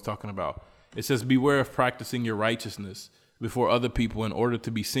 6 is what I was talking about. It says, "Beware of practicing your righteousness before other people in order to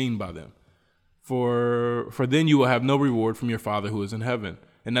be seen by them. For then you will have no reward from your Father who is in heaven."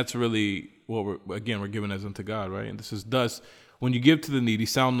 And that's really what we're given as unto God, right? And this is, "Thus, when you give to the needy,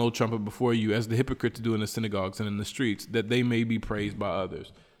 sound no trumpet before you, as the hypocrites do in the synagogues and in the streets, that they may be praised by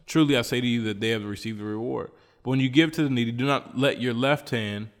others. Truly, I say to you that they have received the reward. But when you give to the needy, do not let your left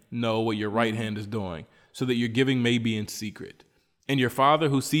hand know what your right hand is doing, so that your giving may be in secret. And your Father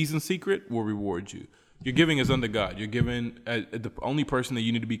who sees in secret will reward you." Your giving is unto God. You're giving, the only person that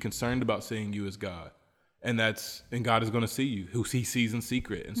you need to be concerned about seeing you is God. And God is going to see you, who he sees in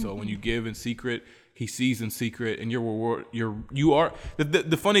secret. And so when you give in secret, he sees in secret, and your reward,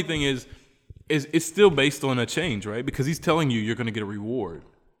 the funny thing is it's still based on a change, right? Because he's telling you you're going to get a reward.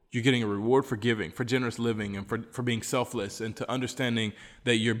 You're getting a reward for giving, for generous living, and for being selfless, and to understanding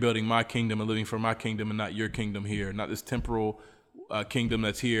that you're building my kingdom and living for my kingdom and not your kingdom here, not this temporal kingdom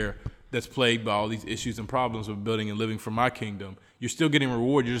that's here, that's plagued by all these issues and problems of building and living for my kingdom. You're still getting a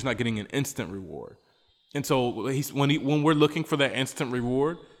reward. You're just not getting an instant reward. And so when we're looking for that instant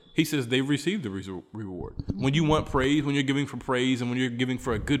reward, he says they've received the reward. When you want praise, when you're giving for praise, and when you're giving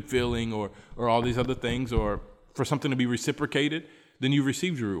for a good feeling or all these other things, or for something to be reciprocated, then you've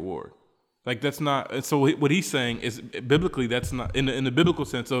received your reward. Like that's not. So what he's saying is, biblically, that's not in the biblical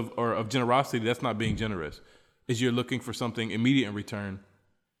sense of generosity. That's not being generous. Is you're looking for something immediate in return,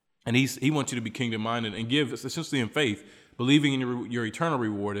 and he wants you to be kingdom minded and give essentially in faith, believing in your eternal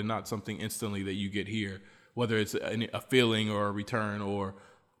reward and not something instantly that you get here, whether it's a feeling or a return or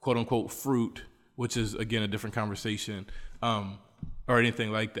quote unquote fruit, which is again a different conversation, or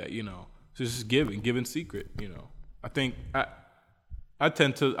anything like that, you know. So just give in secret, you know. I think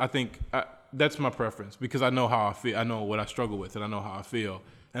that's my preference, because I know how I feel. I know what I struggle with, and I know how I feel,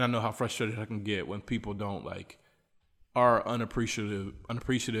 and I know how frustrated I can get when people don't are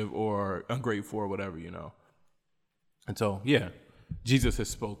unappreciative or ungrateful or whatever, you know. And so, yeah, Jesus has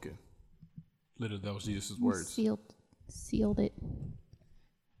spoken. Literally, that was Jesus' words. Sealed it.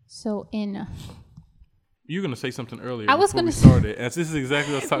 So in... You were going to say something earlier. I was going to start it. This is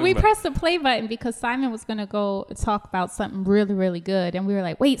exactly what I was talking about. We pressed the play button because Simon was going to go talk about something really, really good. And we were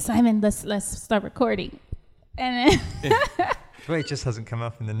like, wait, Simon, let's start recording. And then... Well, it just hasn't come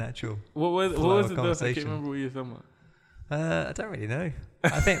up in the natural. What was it? I can't remember what you were talking about. I don't really know.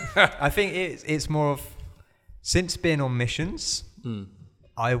 I think it's more of, since being on missions,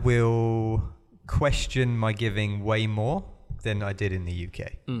 I will question my giving way more than I did in the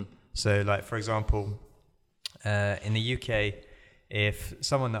UK. So, like, for example, in the UK, if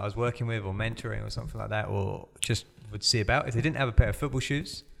someone that I was working with or mentoring or something like that, or just would see about, if they didn't have a pair of football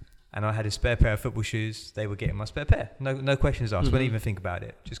shoes and I had a spare pair of football shoes, they would get in my spare pair. No questions asked. Wouldn't even think about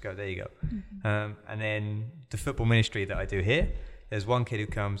it. Just go, there you go. And then the football ministry that I do here, there's one kid who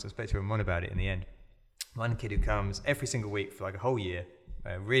comes, I spoke to Ramon about it in the end. One kid who comes every single week for like a whole year,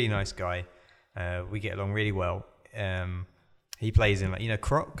 a really nice guy. We get along really well. He plays in, like, you know,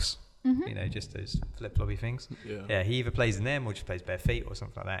 Crocs, you know, just those flip-floppy things. Yeah, he either plays in them or just plays bare feet or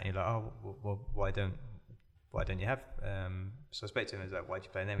something like that. And you're like, oh, well, why don't you have? So I spoke to him. I was like, why do you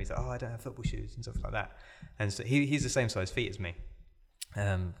play in them? He's like, oh, I don't have football shoes and stuff like that. And so he's the same size feet as me.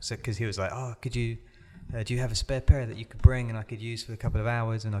 So because he was like, oh, could you? Do you have a spare pair that you could bring and I could use for a couple of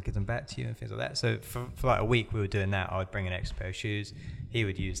hours and I'll give them back to you and things like that? So for like a week we were doing that. I would bring an extra pair of shoes. He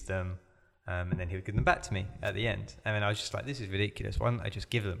would use them. And then he would give them back to me at the end. And then I was just like, this is ridiculous. Why don't I just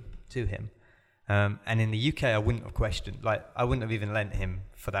give them to him? And in the UK, I wouldn't have questioned. Like, I wouldn't have even lent him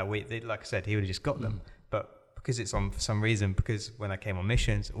for that week. Like I said, he would have just got them. But because it's on for some reason, because when I came on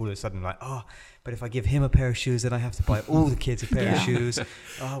missions, all of a sudden, like, oh, but if I give him a pair of shoes, then I have to buy all the kids a pair of shoes.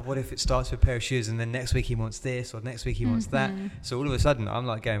 Oh, what if it starts with a pair of shoes and then next week he wants this or next week he wants that? So all of a sudden, I'm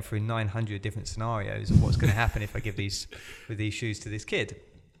like going through 900 different scenarios of what's going to happen if I give these shoes to this kid.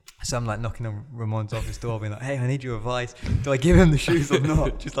 So I'm like knocking on Ramon's office door, being like, hey, I need your advice. Do I give him the shoes or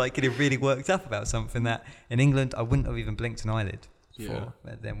not? Just like getting really worked up about something that in England I wouldn't have even blinked an eyelid for.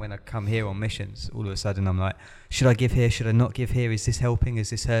 But then when I come here on missions, all of a sudden I'm like, should I give here? Should I not give here? Is this helping? Is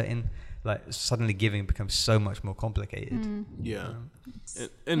this hurting? like suddenly giving becomes so much more complicated. Yeah. I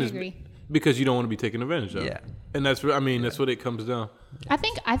And it's agree. because you don't want to be taken advantage of. Yeah. And that's what it comes down. I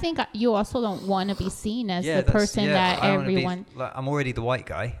think you also don't want to be seen as the that's- person that I don't wanna be- everyone. like, I'm already the white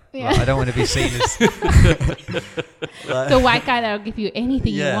guy. Yeah. Like, I don't want to be seen as The white guy that'll give you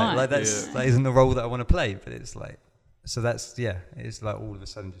anything you want. like that isn't the role that I want to play. But it's like, so that's it's like all of a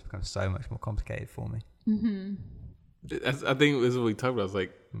sudden just becomes so much more complicated for me. I think this is what we talked about. I was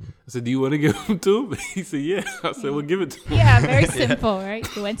like, I said, do you want to give them to him? He said, yeah. I said, well, give it to him. Yeah, very simple, right?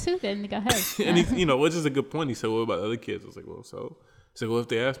 You want to, then go ahead. And he, which is a good point. He said, what about other kids? I was like, well, so. He said, well, if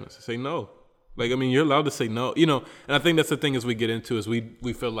they ask me, I said, say no. Like, I mean, you're allowed to say no, and I think that's the thing as we get into is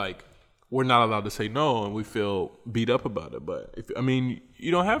we feel like we're not allowed to say no and we feel beat up about it. But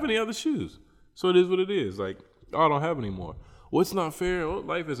you don't have any other shoes. So it is what it is. Like, I don't have any more. Well, it's not fair. Well,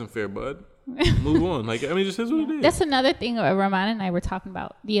 life isn't fair, bud. Move on. Like, it just is what it is. That's another thing Ramon and I were talking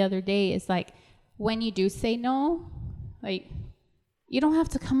about the other day is like when you do say no, like you don't have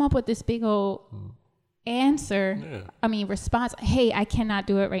to come up with this big old answer. Yeah. Response. Hey, I cannot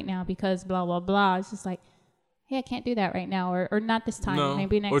do it right now because blah, blah, blah. It's just like, hey, I can't do that right now or not this time. No.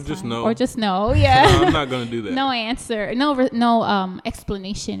 Maybe next time. Or just no. Or just no. Yeah. No, I'm not going to do that. No answer. No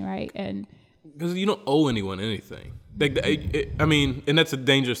explanation, right? And because you don't owe anyone anything. Like, and that's a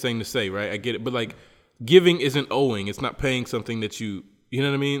dangerous thing to say, right? I get it, but like, giving isn't owing. It's not paying something that you know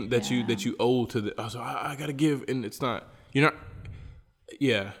what I mean? That you owe to the. So I gotta give, and it's not. You're not.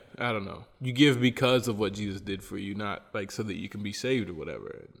 Yeah, I don't know. You give because of what Jesus did for you, not like so that you can be saved or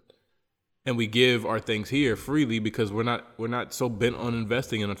whatever. And we give our things here freely because we're not so bent on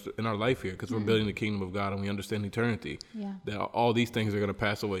investing in our life here because we're building the kingdom of God and we understand eternity. Yeah. That all these things are going to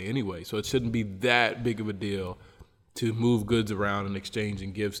pass away anyway. So it shouldn't be that big of a deal to move goods around and exchange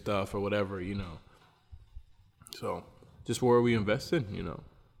and give stuff or whatever, So just where we invest in,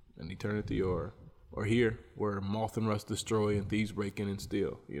 in eternity or here where moth and rust destroy and thieves break in and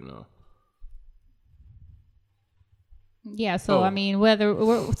steal, yeah, so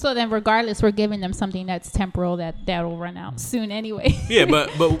then regardless, we're giving them something that's temporal that'll run out soon anyway. Yeah, but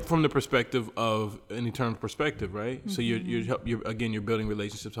from the perspective of an eternal perspective, right? So you're building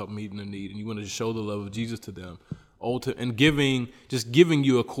relationships, help meeting a need, and you want to show the love of Jesus to them. And giving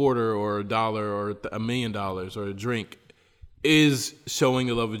you a quarter or $1 or $1 million or a drink is showing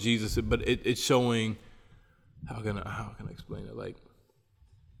the love of Jesus, but it's showing how can I explain it? Like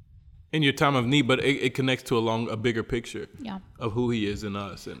in your time of need, but it connects to a bigger picture of who he is in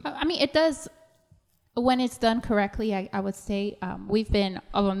us. And it does when it's done correctly. I would say we've been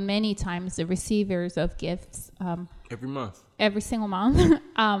many times the receivers of gifts every single month.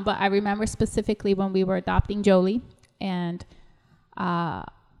 But I remember specifically when we were adopting Jolie, and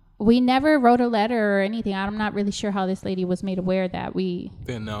we never wrote a letter or anything. I'm not really sure how this lady was made aware that they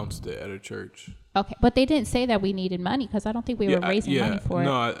announced it at a church. Okay, but they didn't say that we needed money because I don't think we were raising money for it.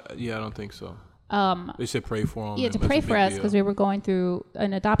 No, I don't think so. They said pray for them. Yeah, to pray for us because we were going through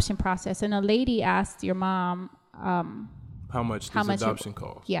an adoption process, and a lady asked your mom how much adoption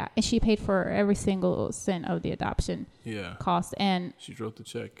cost. Yeah, and she paid for every single cent of the adoption cost, and she wrote the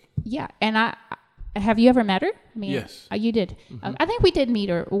check. Yeah, and have you ever met her? Yes, you did. Mm-hmm. I think we did meet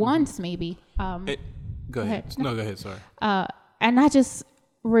her once, maybe. Go ahead. No, go ahead. Sorry. And I just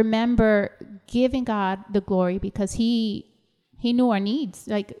remember giving God the glory because He knew our needs.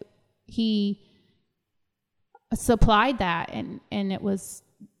 Like He supplied that, and it was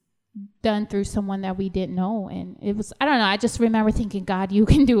done through someone that we didn't know, and it was, I don't know, I just remember thinking, God, you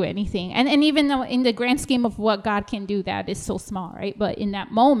can do anything, and even though in the grand scheme of what God can do, that is so small, right? But in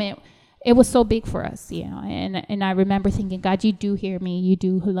that moment, it was so big for us, and I remember thinking, God, you do hear me, you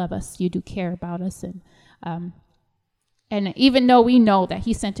do love us, you do care about us, and even though we know that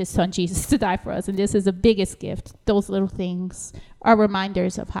He sent His Son Jesus to die for us, and this is the biggest gift, those little things are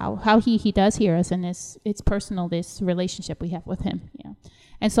reminders of how He does hear us, and it's personal, this relationship we have with Him.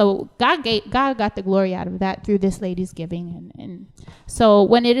 And so God got the glory out of that through this lady's giving, and so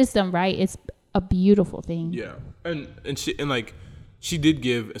when it is done right, it's a beautiful thing. Yeah, and she did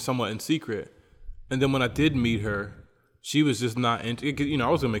give somewhat in secret, and then when I did meet her, she was just not into. I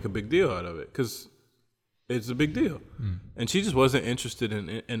was gonna make a big deal out of it because it's a big deal, and she just wasn't interested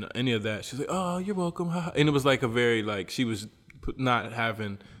in any of that. She's like, "Oh, you're welcome," and it was like a very she was not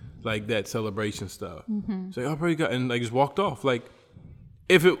having like that celebration stuff. Mm-hmm. She's like, "Oh, praise God," and just walked off. Like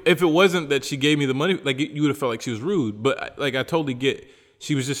if it wasn't that she gave me the money, you would have felt like she was rude. But I totally get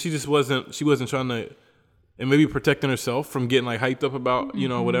she wasn't trying to, and maybe protecting herself from getting hyped up about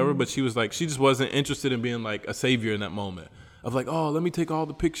whatever. But she was she just wasn't interested in being a savior in that moment. Of oh, let me take all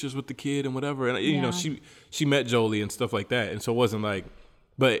the pictures with the kid and whatever. And, she met Jolie and stuff like that. And so it wasn't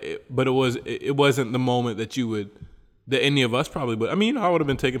but it wasn't the moment that any of us probably would. I mean, I would have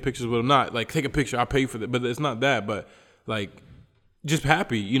been taking pictures with him, not like take a picture, I pay for that, but it's not that, but like just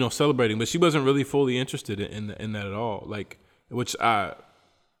happy, celebrating. But she wasn't really fully interested in that at all. Like, which I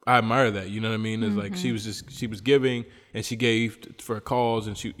admire that, you know what I mean? It's like she was giving, and she gave for a cause,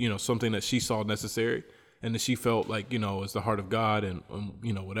 and she, something that she saw necessary, and that she felt like, it's the heart of God, and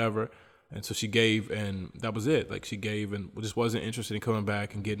whatever. And so she gave, and that was it. Like, she gave and just wasn't interested in coming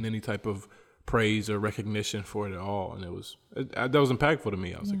back and getting any type of praise or recognition for it at all. And that was impactful to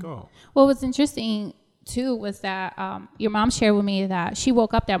me. I was like, oh. Well, what's interesting too was that your mom shared with me that she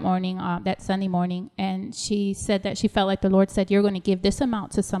woke up that morning, that Sunday morning, and she said that she felt like the Lord said, you're going to give this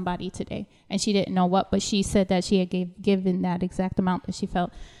amount to somebody today. And she didn't know what, but she said that she had given that exact amount that she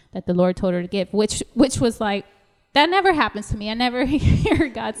felt that the Lord told her to give, which was like, that never happens to me. I never hear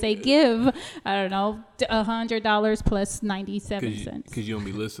God say, give, I don't know, $100 plus 97 cents. Because you don't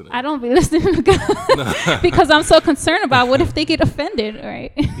be listening. I don't be listening to God because I'm so concerned about what if they get offended,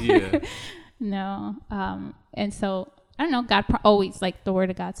 right? Yeah. No. And so, I don't know, God always, like the word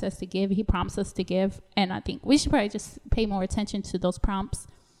of God says to give. He prompts us to give. And I think we should probably just pay more attention to those prompts.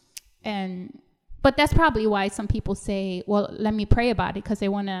 But that's probably why some people say, well, let me pray about it, because they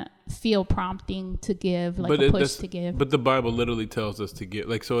want to feel prompting to give, like a push to give. But the Bible literally tells us to give.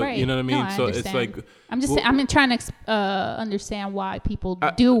 Like, so, right. You know what I mean? No, I so understand. it's like... I'm trying to understand why people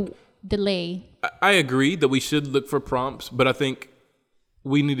do delay. I agree that we should look for prompts, but I think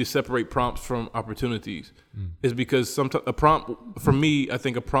we need to separate prompts from opportunities. Is because sometimes a prompt, for me, I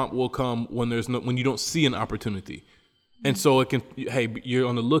think a prompt will come when when you don't see an opportunity. And so it can, hey, you're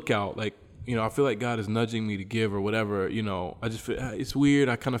on the lookout, like, I feel like God is nudging me to give or whatever, I just feel, it's weird.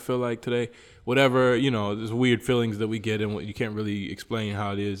 I kind of feel like today, whatever, there's weird feelings that we get and you can't really explain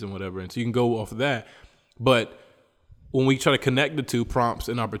how it is and whatever. And so you can go off of that. But when we try to connect the two, prompts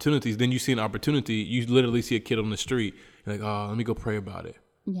and opportunities, then you see an opportunity, you literally see a kid on the street. You're like, oh, let me go pray about it.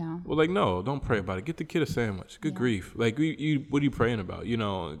 Yeah. Well, like, no, don't pray about it. Get the kid a sandwich. Good grief. Like, what are you praying about?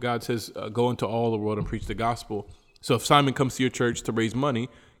 God says, go into all the world and preach the gospel. So if Simon comes to your church to raise money,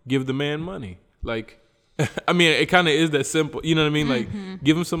 give the man money. Like, I mean, it kind of is that simple. You know what I mean? Like,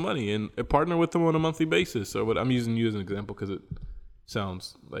 give him some money and partner with him on a monthly basis. Or what I'm using you as an example because it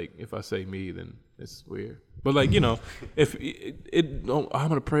sounds like if I say me, then it's weird. But like, if I'm going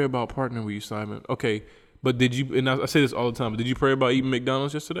to pray about partnering with you, Simon. Okay, but did you? And I say this all the time. But did you pray about eating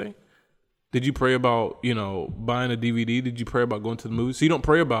McDonald's yesterday? Did you pray about buying a DVD? Did you pray about going to the movies? So you don't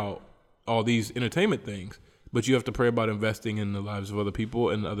pray about all these entertainment things. But you have to pray about investing in the lives of other people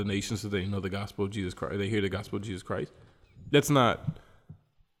and other nations so they know the gospel of Jesus Christ. They hear the gospel of Jesus Christ. That's not,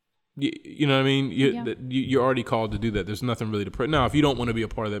 you know what I mean? You're already called to do that. There's nothing really to pray. Now, if you don't want to be a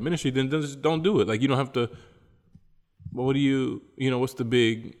part of that ministry, then just don't do it. Like, you don't have to, well, what do what's the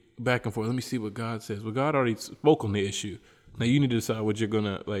big back and forth? Let me see what God says. Well, God already spoke on the issue. Now you need to decide what you're going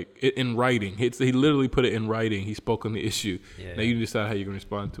to, like, in writing. He literally put it in writing. He spoke on the issue. Yeah. Now you need to decide how you're going to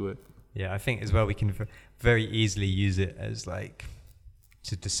respond to it. Yeah, I think as well we can very easily use it as like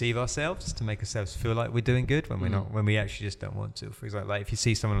to deceive ourselves, to make ourselves feel like we're doing good when we're not, when we actually just don't want to. For example, like if you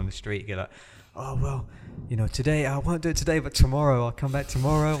see someone on the street, you're like, oh, well, today I won't do it today, but tomorrow I'll come back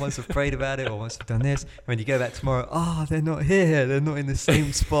tomorrow once I've prayed about it or once I've done this. When you go back tomorrow, they're not here. They're not in the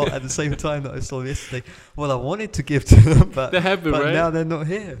same spot at the same time that I saw yesterday. Well, I wanted to give to them, but right? Now they're not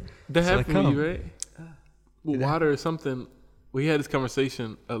here. That happened to you, right? Water or something. We had this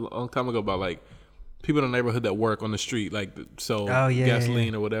conversation a long time ago about like people in the neighborhood that work on the street, like sell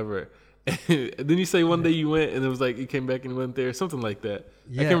gasoline or whatever. And then you say one day you went and it was like you came back and went there, something like that.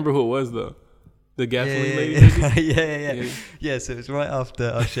 Yeah. I can't remember who it was though. The gasoline lady. Yeah. So it was right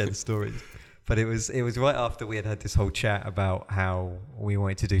after I shared the stories, but it was right after we had this whole chat about how we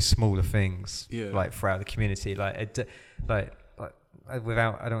wanted to do smaller things, like throughout the community,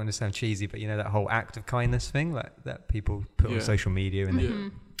 without, I don't understand cheesy, but that whole act of kindness thing, like that people put on social media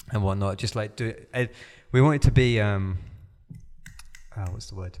and whatnot, just like do it. We wanted to be what's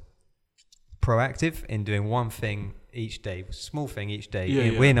the word? Proactive in doing one thing each day, small thing each day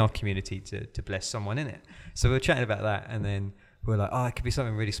in our community to bless someone in it. So we were chatting about that, and then we were like, it could be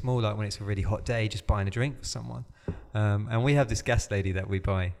something really small, like when it's a really hot day, just buying a drink for someone. And we have this gas lady that we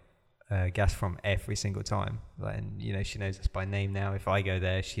buy gas from every single time, and she knows us by name now. If I go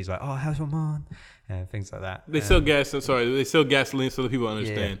there, she's like, "Oh, how's your mom?" and things like that. They sell gas. They sell gasoline, so that people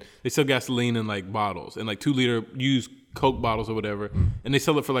understand. Yeah. They sell gasoline in like bottles, and like 2-liter used Coke bottles or whatever, and they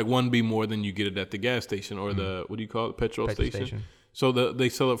sell it for like 1B more than you get it at the gas station or the what do you call it, petrol station. So they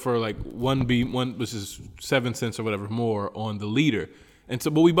sell it for like 1B, which is 7 cents or whatever more on the liter. And so,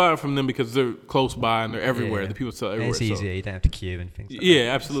 but we buy it from them because they're close by and they're everywhere. Yeah. The people sell And everywhere. it's easier. You don't have to queue and things. Like Yeah,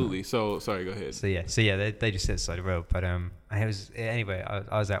 that. absolutely. So sorry, go ahead. So yeah, they just sit beside the road. But it was anyway.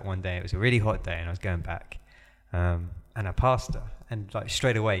 I was out one day. It was a really hot day, and I was going back, and I passed her, and like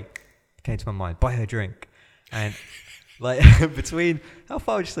straight away came to my mind, buy her a drink, and like between how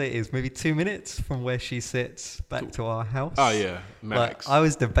far would you say it is? Maybe 2 minutes from where she sits back to our house. Oh yeah, max. Like I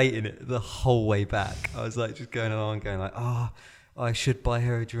was debating it the whole way back. I was like just going along, going like, I should buy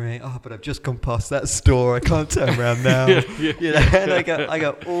her a drink. But I've just gone past that store. I can't turn around now. Yeah. You know, and I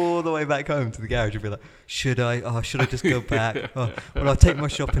go all the way back home to the garage and be like, should I just go back? Well, I'll take my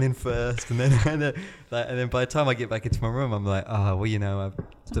shopping in first, and then by the time I get back into my room, I'm like,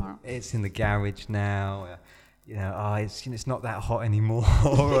 it's in the garage now. You know, it's not that hot anymore.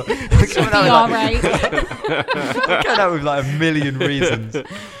 Should be all right. I'm coming out with like a million reasons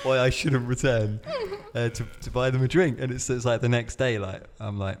why I shouldn't return to buy them a drink. And it's like the next day, like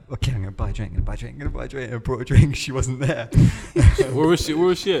I'm like, okay, I'm gonna buy a drink. And I brought a drink. She wasn't there. Where was she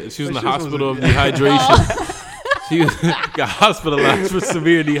at? She was in the hospital of dehydration. She got hospitalized for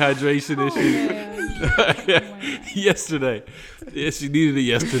severe dehydration issues yesterday. Yeah, she needed it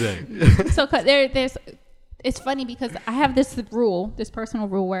yesterday. So there's. It's funny because I have this personal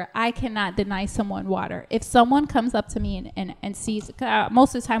rule where I cannot deny someone water. If someone comes up to me and sees,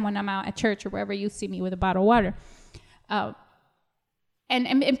 most of the time when I'm out at church or wherever you see me with a bottle of water,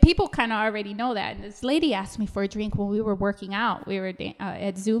 and people kind of already know that. And this lady asked me for a drink when we were working out. We were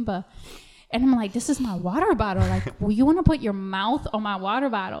at Zumba. And I'm like, this is my water bottle. Like, well, you want to put your mouth on my water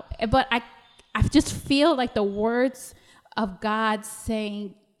bottle? But I just feel like the words of God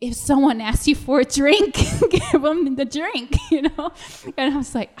saying, if someone asks you for a drink, give them the drink, you know? And I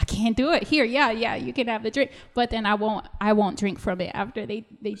was like, I can't do it. Here, yeah, you can have the drink. But then I won't drink from it after they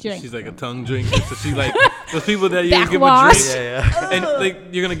drink. She's like a tongue drinker. So she's like, those people that you give them a Backwash. drink,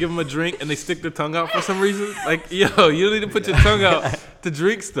 and you're going to give them a drink and they stick their tongue out for some reason? Like, yo, you don't need to put your tongue out to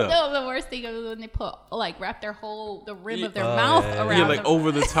drink stuff. No, the worst thing is when they wrap the rim of their mouth around. Yeah, like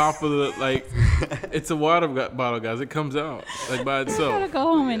over the top of the, like, it's a water bottle, guys. It comes out, like, by I itself. gotta go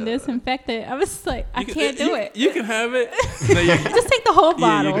home and disinfect it. I was like, I can't do it. You can have it. No, Just take the whole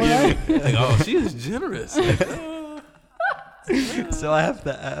bottle. like, oh, she is generous. So I have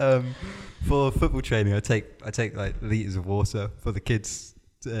that for football training. I take like liters of water for the kids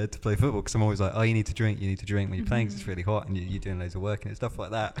to play football, because I'm always like, you need to drink when you're playing, because it's really hot and you're doing loads of work and stuff like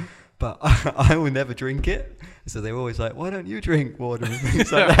that. But I will never drink it, so they're always like, why don't you drink water and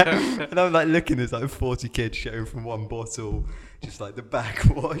things like that? And I'm like looking, there's like 40 kids sharing from one bottle, just like the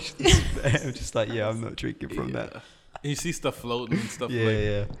backwash. I'm just like, I'm not drinking from that. And you see stuff floating and stuff.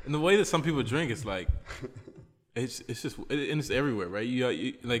 Yeah. And the way that some people drink, it's like, it's just, and it's everywhere, right?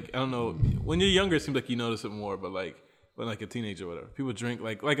 You like, I don't know, when you're younger, it seems like you notice it more, but like when like a teenager or whatever, people drink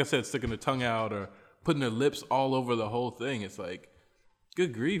like I said, sticking their tongue out or putting their lips all over the whole thing. It's like,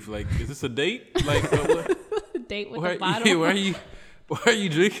 good grief! Like, is this a date? Like, Date with the bottle. Why are you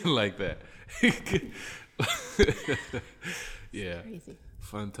drinking like that? Yeah, Crazy.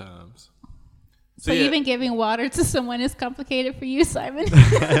 fun times. So even giving water to someone is complicated for you, Simon?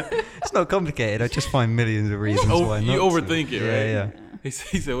 It's not complicated. I just find millions of reasons why not. You overthink it, right? Yeah. He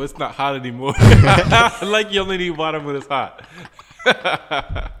said, well, it's not hot anymore. Like you only need water when it's hot.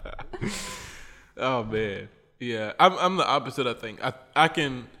 Oh man. Yeah. I'm the opposite, I think. I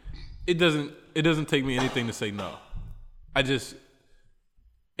can, it doesn't take me anything to say no. I just,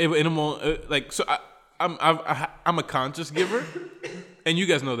 in a moment, like, so I'm a conscious giver, and you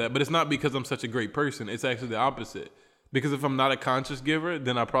guys know that, but it's not because I'm such a great person. It's actually the opposite. Because if I'm not a conscious giver,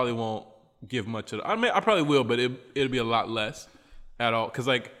 then I probably won't give much of it. I mean, I probably will, but it'll be a lot less at all. Because,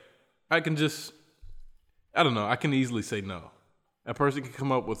 like, I can just, I don't know, I can easily say no. A person can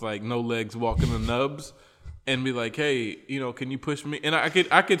come up with, like, no legs walking the nubs and be like, hey, can you push me? And I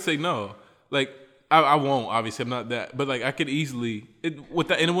could say no. Like, I won't, obviously, I'm not that. But, like, I could easily, with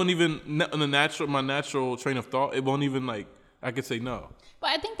that, and it won't even, my natural train of thought, it won't even, like, I could say no.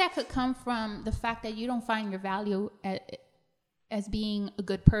 But I think that could come from the fact that you don't find your value as being a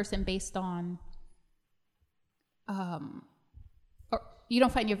good person based on, or you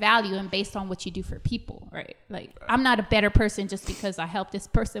don't find your value and based on what you do for people, right? Like, I'm not a better person just because I help this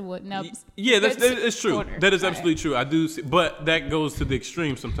person with nubs. Yeah, that's true. Order. That is absolutely true. I do, but that goes to the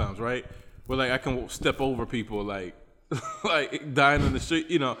extreme sometimes, right? Where like I can step over people, like dying in the street.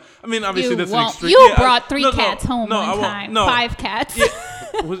 I mean, obviously that's an extreme. You brought three cats home one time. 5 cats. Yeah.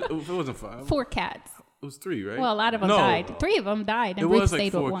 It wasn't 5. 4 cats. It was 3, right? Well, a lot of them died. 3 of them died, and it Rick was like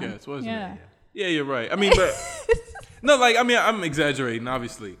stayed 4 with 1. cats, wasn't Yeah. it? Yeah, you're right. I mean, but no, like I mean, I'm exaggerating,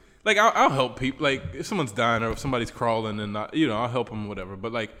 obviously, like I'll help people. Like if someone's dying or if somebody's crawling and not, I'll help them, whatever.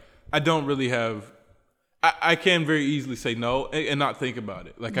 But like I don't really have. I can very easily say no and not think about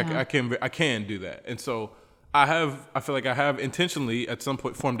it. Like I can do that, and so I feel like I have intentionally at some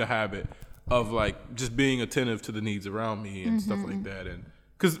point formed a habit of like just being attentive to the needs around me and stuff like that, and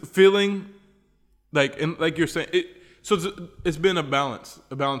because feeling like and like you're saying it's been a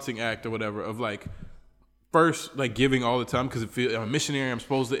balancing act or whatever of like first like giving all the time because I'm a missionary, I'm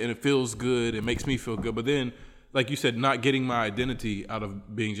supposed to, and it feels good, it makes me feel good, but then. Like you said, not getting my identity out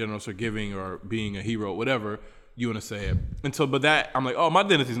of being generous or giving or being a hero, whatever you want to say it. And so, but that, I'm like, oh, my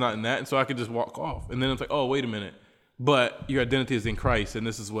identity's not in that. And so I could just walk off. And then it's like, oh, wait a minute. But your identity is in Christ. And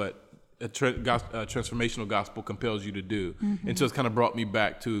this is what a transformational gospel compels you to do. And so it's kind of brought me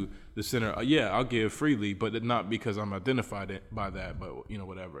back to the center. Yeah, I'll give freely, but not because I'm identified by that, but,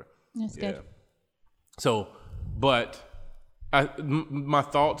 whatever. That's good. So, but my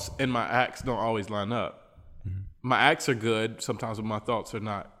thoughts and my acts don't always line up. My acts are good sometimes, but my thoughts are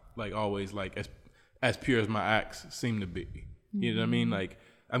not like always like as pure as my acts seem to be. You know what I mean? Like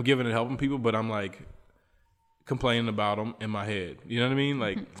I'm giving and helping people, but I'm like complaining about them in my head. You know what I mean?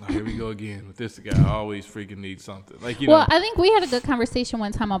 Like here we go again with this guy. I always freaking need something. Like Well, I think we had a good conversation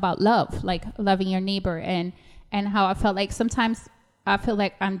one time about love, like loving your neighbor, and how I felt like sometimes I feel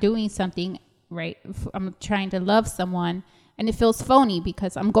like I'm doing something right. I'm trying to love someone. And it feels phony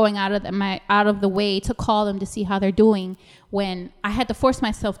because I'm going out of the way to call them to see how they're doing when I had to force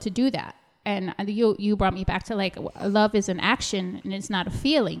myself to do that. And you brought me back to like love is an action and it's not a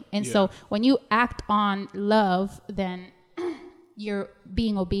feeling. And so when you act on love, then you're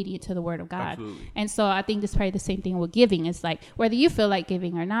being obedient to the word of God. Absolutely. And so I think it's probably the same thing with giving. It's like whether you feel like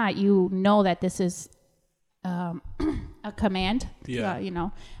giving or not, you know that this is a command,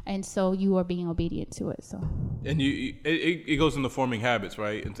 and so you are being obedient to it. So, and it goes into forming habits,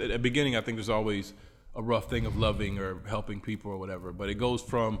 right? And at the beginning, I think there's always a rough thing of loving or helping people or whatever, but it goes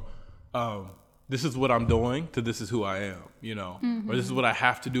from this is what I'm doing to this is who I am, or this is what I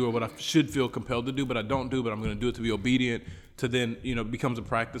have to do or what I should feel compelled to do, but I don't do, but I'm going to do it to be obedient. To then, becomes a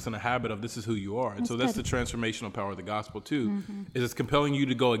practice and a habit of this is who you are. And so that's the transformational power of the gospel too, is it's compelling you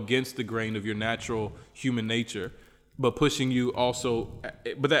to go against the grain of your natural human nature, but pushing you also,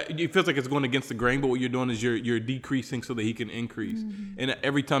 but that it feels like it's going against the grain, but what you're doing is you're decreasing so that he can increase. And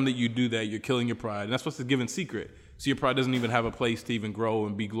every time that you do that, you're killing your pride. And that's what's the given secret. So your pride doesn't even have a place to even grow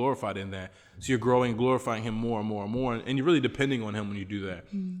and be glorified in that. So you're growing, glorifying him more and more and more, and you're really depending on him when you do that.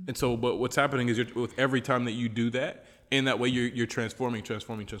 And so, but what's happening is with every time that you do that, in that way, you're transforming,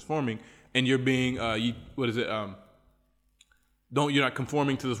 and you're being you're not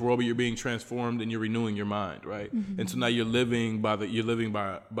conforming to this world, but you're being transformed, and you're renewing your mind, right? And so now you're living by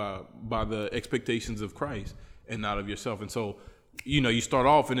the expectations of Christ and not of yourself. And so, you start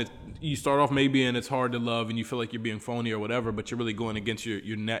off maybe, and it's hard to love, and you feel like you're being phony or whatever, but you're really going against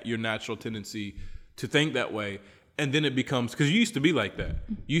your natural tendency to think that way. And then it becomes, because you used to be like that.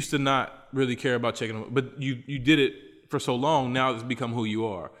 You used to not really care about checking them, but you did it for so long, now it's become who you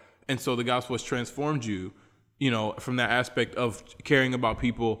are. And so the gospel has transformed you, from that aspect of caring about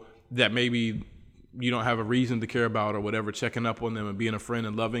people that maybe you don't have a reason to care about or whatever, checking up on them and being a friend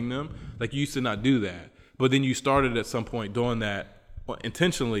and loving them. Like you used to not do that. But then you started at some point doing that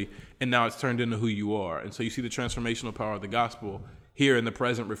intentionally, and now it's turned into who you are. And so you see the transformational power of the gospel here in the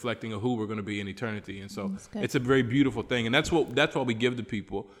present, reflecting of who we're going to be in eternity. And so it's a very beautiful thing. And that's what we give to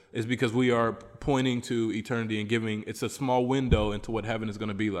people, is because we are pointing to eternity and giving. It's a small window into what heaven is going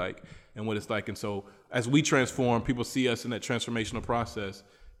to be like and what it's like. And so as we transform, people see us in that transformational process,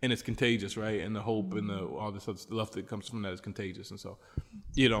 and it's contagious, right? And the hope and all this other stuff that comes from that is contagious. And so,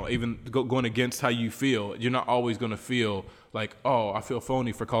 even going against how you feel, you're not always going to feel like, oh, I feel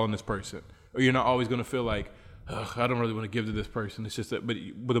phony for calling this person. Or you're not always going to feel like, I don't really want to give to this person. It's just that,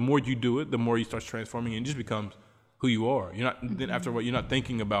 but the more you do it, the more you start transforming, and it just becomes who you are. You're not, then after a while, you're not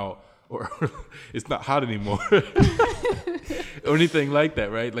thinking about, or it's not hot anymore or anything like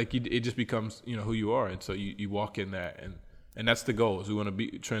that, right? Like it just becomes, who you are. And so you walk in that, and that's the goal, is we want to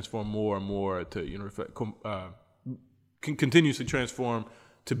be transform more and more to, reflect, continuously transform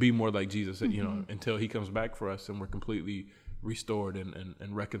to be more like Jesus, until he comes back for us and we're completely restored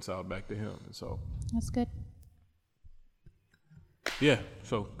and reconciled back to him. And so that's good. Yeah,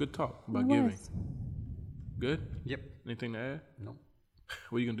 so good talk about giving. Good? Yep. Anything to add? No.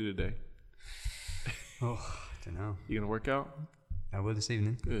 What are you going to do today? Oh, I don't know. You going to work out? I will this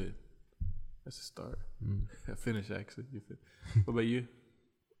evening. Good. That's a start. I finished, actually. What about you?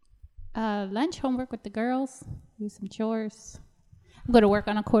 Lunch, homework with the girls, do some chores. I'm going to work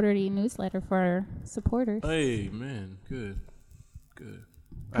on a quarterly newsletter for our supporters. Hey, man. Good.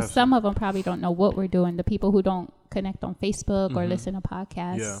 'Cause some of them probably don't know what we're doing. The people who don't connect on Facebook or listen to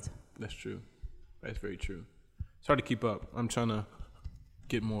podcasts. Yeah, that's true. That's very true. It's hard to keep up. I'm trying to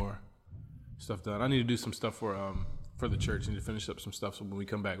get more stuff done. I need to do some stuff for the church. I need to finish up some stuff so when we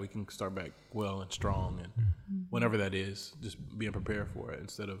come back, we can start back well and strong, and whenever that is, just being prepared for it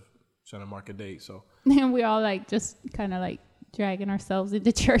instead of trying to mark a date. So And we're all like just kind of like dragging ourselves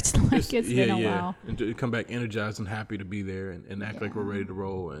into church like it's been a while. And to come back energized and happy to be there and act like we're ready to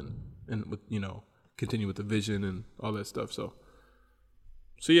roll and with, continue with the vision and all that stuff. So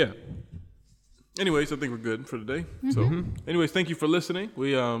yeah. Anyways, I think we're good for today. So anyways, thank you for listening.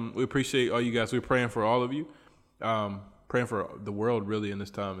 We appreciate all you guys. We're praying for all of you. Praying for the world really in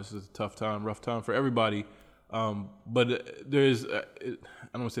this time. This is a tough time, rough time for everybody. But there's, I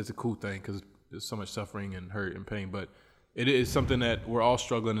don't want to say it's a cool thing because there's so much suffering and hurt and pain, but it is something that we're all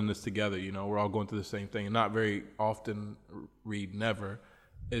struggling in this together. We're all going through the same thing, and not very often, read never,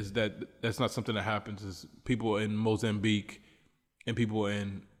 is that's not something that happens. Is people in Mozambique and people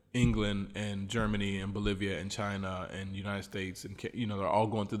in England and Germany and Bolivia and China and United States and they're all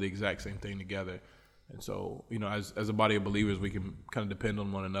going through the exact same thing together. And so as a body of believers, we can kind of depend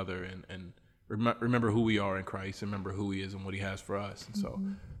on one another and remember who we are in Christ, and remember who He is and what He has for us. And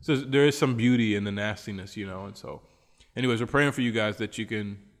so there is some beauty in the nastiness, and so anyways, we're praying for you guys that you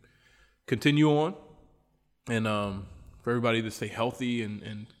can continue on, and for everybody to stay healthy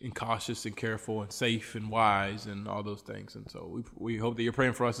and cautious and careful and safe and wise and all those things. And so we hope that you're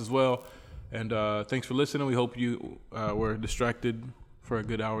praying for us as well. And thanks for listening. We hope you were distracted for a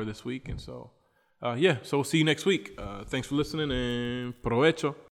good hour this week. And so, so we'll see you next week. Thanks for listening, and provecho.